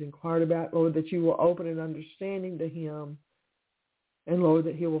he has inquired about. Lord, that you will open an understanding to him. And, Lord,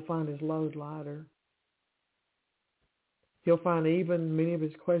 that he will find his load lighter. He'll find even many of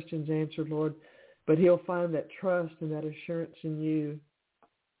his questions answered, Lord. But he'll find that trust and that assurance in you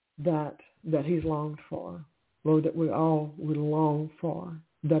that he's longed for. Lord, that we all would long for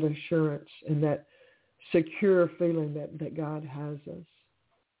that assurance and that secure feeling that God has us.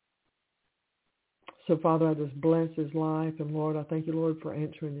 So, Father, I just bless his life. And, Lord, I thank you, Lord, for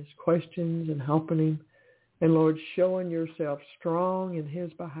answering his questions and helping him. And, Lord, showing yourself strong in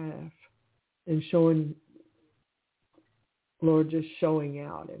his behalf and showing, Lord, just showing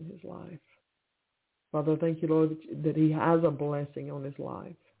out in his life. Father, I thank you, Lord, that he has a blessing on his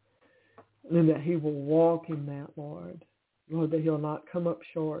life and that he will walk in that, Lord. Lord, that he'll not come up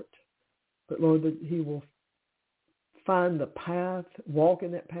short, but, Lord, that he will find the path, walk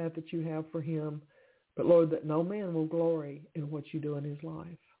in that path that you have for him. But, Lord, that no man will glory in what you do in his life,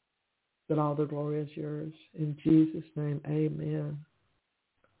 that all the glory is yours. In Jesus' name, amen.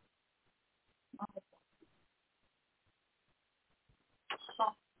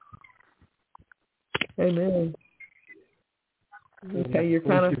 Amen. Okay, you're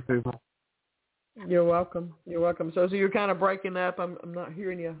kind of... You're welcome. You're welcome. So you're kind of breaking up. I'm not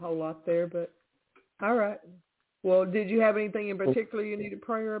hearing you a whole lot there, but all right. Well, did you have anything in particular you needed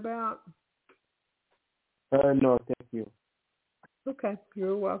prayer about? No, thank you. Okay,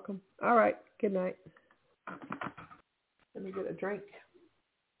 you're welcome. All right, good night. Let me get a drink.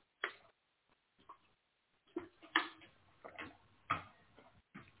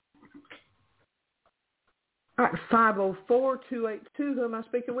 All right, 504-282. Who am I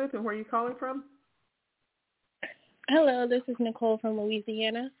speaking with, and where are you calling from? Hello, this is Nicole from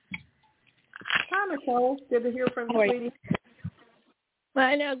Louisiana. Hi, Nicole. Good to hear from you, sweetie. Well,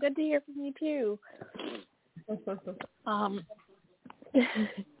 I know. Good to hear from you, too. Do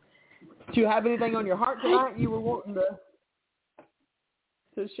you have anything on your heart tonight you were wanting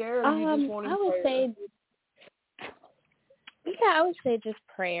to share, or you just wanted prayer? I would say just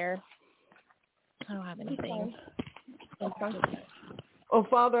prayer. I don't have anything. Okay. Well,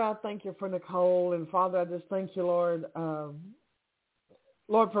 Father, I thank you for Nicole, and Father, I just thank you, Lord,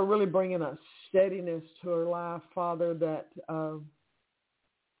 Lord, for really bringing a steadiness to her life, Father, that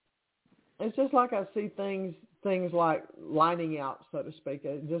it's just like I see things like lining out, so to speak,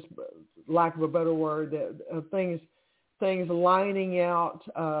 just lack of a better word, things lining out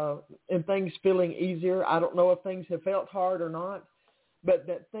and things feeling easier. I don't know if things have felt hard or not, but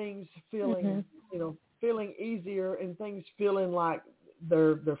that things feeling, feeling easier and things feeling like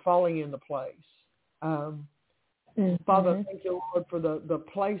they're falling into place. Father, thank you, Lord, for the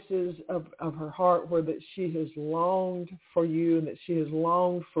places of her heart where that she has longed for you and that she has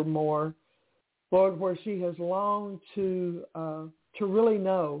longed for more. Lord, where she has longed to really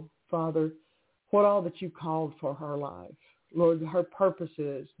know, Father, what all that you called for her life. Lord, her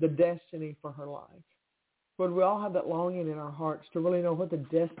purposes, the destiny for her life. Lord, we all have that longing in our hearts to really know what the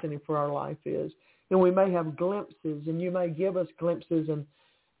destiny for our life is. And we may have glimpses, and you may give us glimpses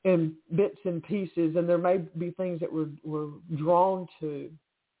and bits and pieces, and there may be things that we're drawn to.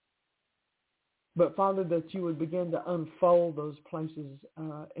 But, Father, that you would begin to unfold those places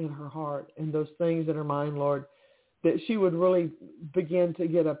in her heart and those things in her mind, Lord, that she would really begin to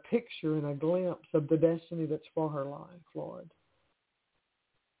get a picture and a glimpse of the destiny that's for her life, Lord.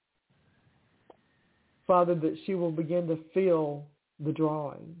 Father, that she will begin to feel the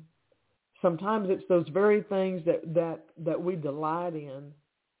drawing. Sometimes it's those very things that we delight in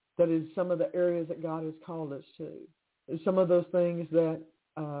that is some of the areas that God has called us to. Some of those things that,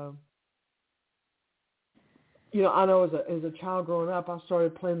 I know as a child growing up, I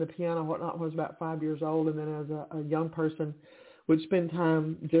started playing the piano, whatnot, when I was about 5 years old. And then as a young person, would spend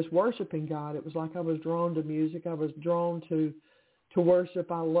time just worshiping God. It was like I was drawn to music. I was drawn to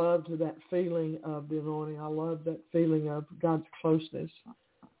worship. I loved that feeling of the anointing. I loved that feeling of God's closeness.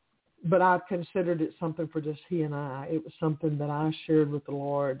 But I considered it something for just he and I. It was something that I shared with the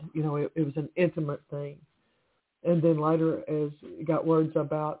Lord. It was an intimate thing. And then later, as it got words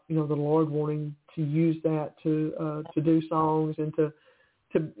about, the Lord wanting to use that to do songs and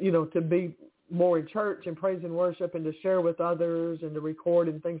to be more in church and praise and worship and to share with others and to record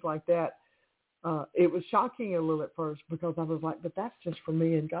and things like that. It was shocking a little at first because I was like, but that's just for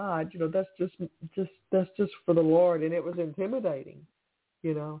me and God. That's just for the Lord, and it was intimidating.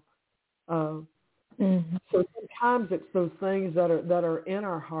 So sometimes it's those things that are in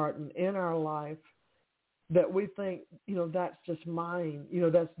our heart and in our life that we think, that's just mine.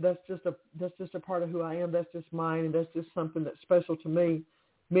 That's just a part of who I am. That's just mine, and that's just something that's special to me.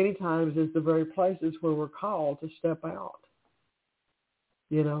 Many times is the very places where we're called to step out.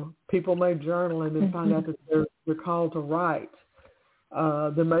 People may journal and then find out that they're called to write.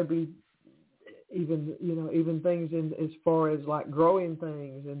 There may be even things in as far as like growing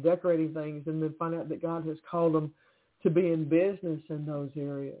things and decorating things, and then find out that God has called them to be in business in those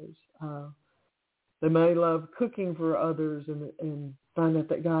areas. They may love cooking for others and find out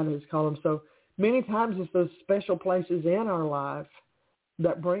that God has called them. So many times it's those special places in our life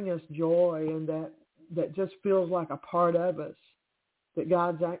that bring us joy and that just feels like a part of us, that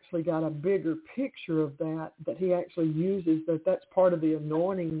God's actually got a bigger picture of that he actually uses, that's part of the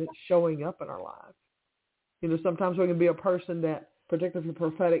anointing that's showing up in our life. Sometimes we can be a person that, particularly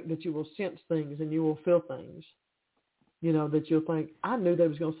prophetic, that you will sense things and you will feel things, that you'll think, I knew they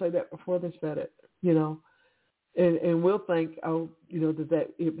was going to say that before they said it, and we'll think, that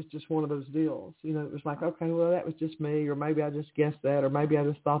it was just one of those deals. It was like, okay, well, that was just me, or maybe I just guessed that, or maybe I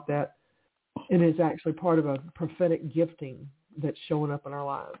just thought that. And it's actually part of a prophetic gifting that's showing up in our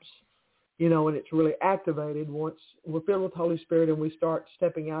lives, and it's really activated once we're filled with the Holy Spirit and we start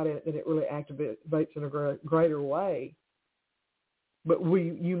stepping out in it, then it really activates in a greater way. But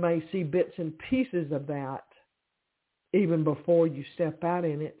you may see bits and pieces of that even before you step out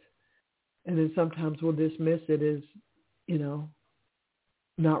in it. And then sometimes we'll dismiss it as,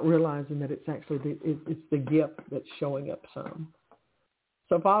 not realizing that it's actually it's the gift that's showing up some.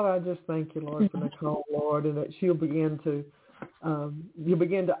 So, Father, I just thank you, Lord, for Nicole, Lord, and that she'll begin to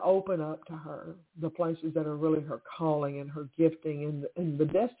open up to her the places that are really her calling and her gifting and the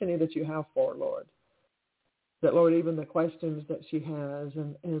destiny that you have for her, Lord. That, Lord, even the questions that she has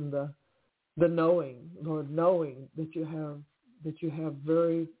and the knowing, Lord, knowing that you have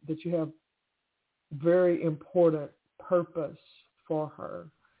very important purpose for her.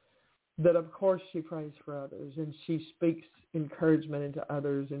 That, of course, she prays for others and she speaks encouragement into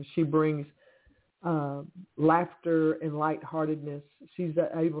others and she brings laughter and lightheartedness. She's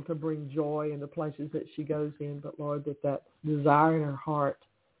able to bring joy in the places that she goes in. But, Lord, that desire in her heart,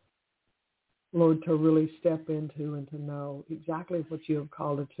 Lord, to really step into and to know exactly what you have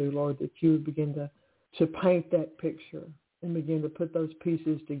called her to, Lord, that you would begin to paint that picture and begin to put those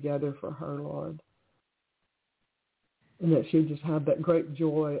pieces together for her, Lord. And that she just have that great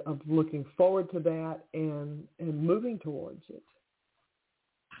joy of looking forward to that and moving towards it.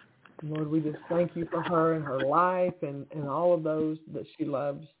 Lord, we just thank you for her and her life and all of those that she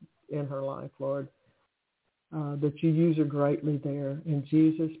loves in her life, Lord, that you use her greatly there. In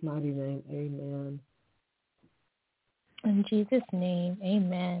Jesus' mighty name, amen. In Jesus' name,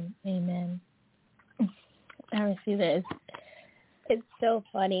 amen, amen. I receive it. It's so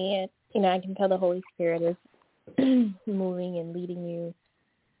funny. I can tell the Holy Spirit is moving and leading you,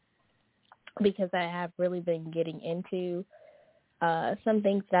 because I have really been getting into some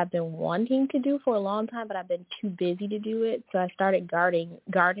things that I've been wanting to do for a long time, but I've been too busy to do it. So I started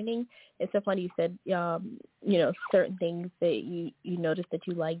gardening. It's so funny you said, certain things that you notice that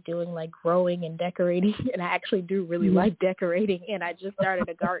you like doing, like growing and decorating. And I actually do really like decorating. And I just started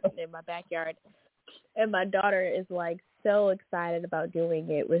a garden in my backyard. And my daughter is like so excited about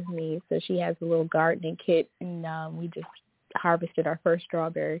doing it with me. So she has a little gardening kit, and we just harvested our first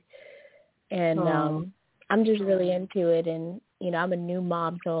strawberry. And I'm just really into it. And I'm a new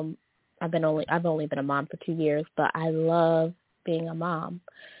mom, so I've only been a mom for 2 years, but I love being a mom.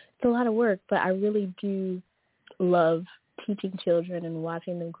 It's a lot of work, but I really do love teaching children and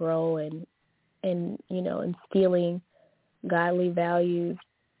watching them grow and instilling godly values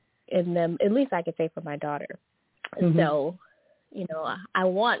in them. At least I could say for my daughter. Mm-hmm. So, I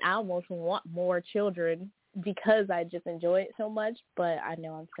almost want more children because I just enjoy it so much, but I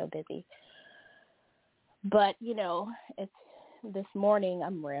know I'm so busy. But, it's this morning,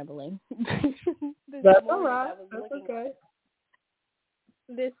 I'm rambling. That's all right. That's okay.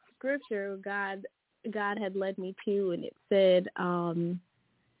 This scripture God had led me to, and it said,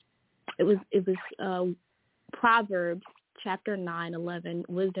 it was Proverbs chapter 9:11.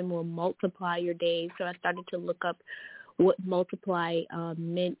 Wisdom will multiply your days. So I started to look up what multiply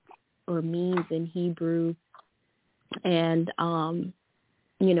meant or means in Hebrew, and one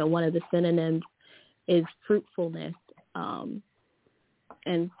of the synonyms is fruitfulness.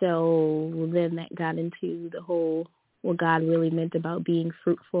 And so then that got into the whole, what God really meant about being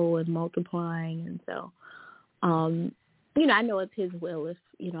fruitful and multiplying. And so, I know it's his will if,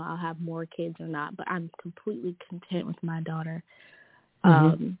 I'll have more kids or not, but I'm completely content with my daughter.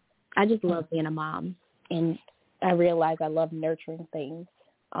 I just love being a mom, and I realize I love nurturing things.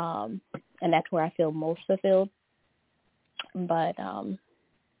 And that's where I feel most fulfilled. But,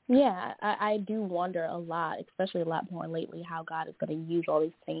 I do wonder a lot, especially a lot more lately, how God is going to use all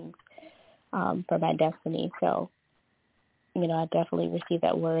these things for my destiny. So, I definitely received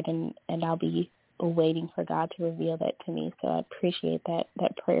that word, and I'll be waiting for God to reveal that to me. So I appreciate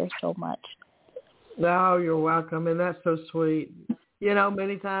that prayer so much. Oh, you're welcome, and that's so sweet.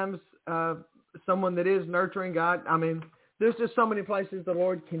 Many times someone that is nurturing God, there's just so many places the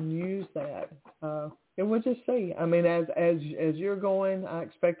Lord can use that. And we'll just see. As you're going, I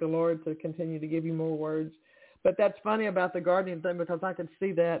expect the Lord to continue to give you more words. But that's funny about the gardening thing, because I could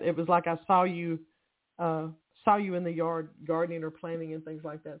see that. It was like I saw you in the yard gardening or planting and things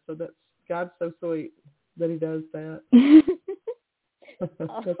like that. So that's God's so sweet that he does that.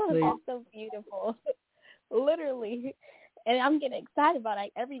 That's so beautiful. Literally. And I'm getting excited about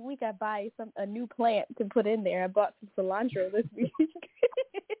it. Every week I buy a new plant to put in there. I bought some cilantro this week.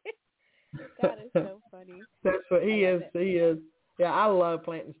 God is so funny. That's what he is. He is. Yeah, I love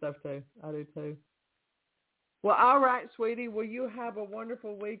planting stuff too. I do too. Well, all right, sweetie. Well, you have a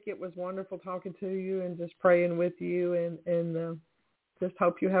wonderful week. It was wonderful talking to you and just praying with you, and just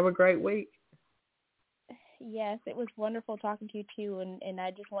hope you have a great week. Yes, it was wonderful talking to you too, and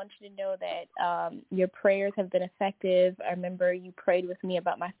I just want you to know that your prayers have been effective. I remember you prayed with me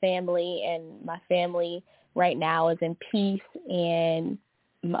about my family, and my family right now is in peace, and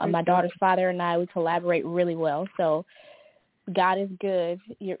my daughter's father and I, we collaborate really well. So God is good.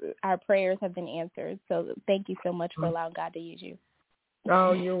 Our prayers have been answered. So thank you so much for allowing God to use you.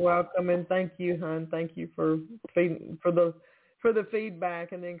 Oh, you're welcome, and thank you, hon. Thank you for the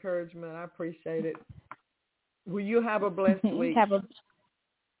feedback and the encouragement. I appreciate it. Will you have a blessed week?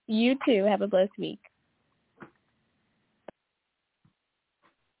 You too. Have a blessed week.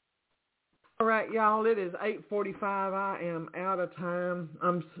 All right, y'all. It is 8:45. I am out of time.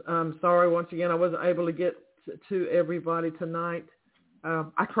 I'm sorry once again. I wasn't able to get to everybody tonight.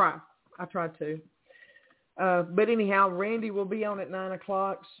 I tried to. But anyhow, Randy will be on at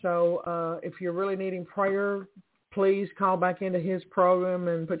 9:00. So if you're really needing prayer, please call back into his program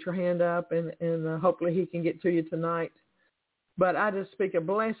and put your hand up, and hopefully he can get to you tonight. But I just speak a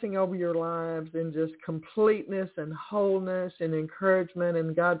blessing over your lives and just completeness and wholeness and encouragement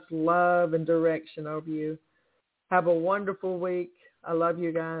and God's love and direction over you. Have a wonderful week. I love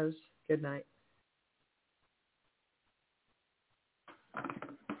you guys. Good night.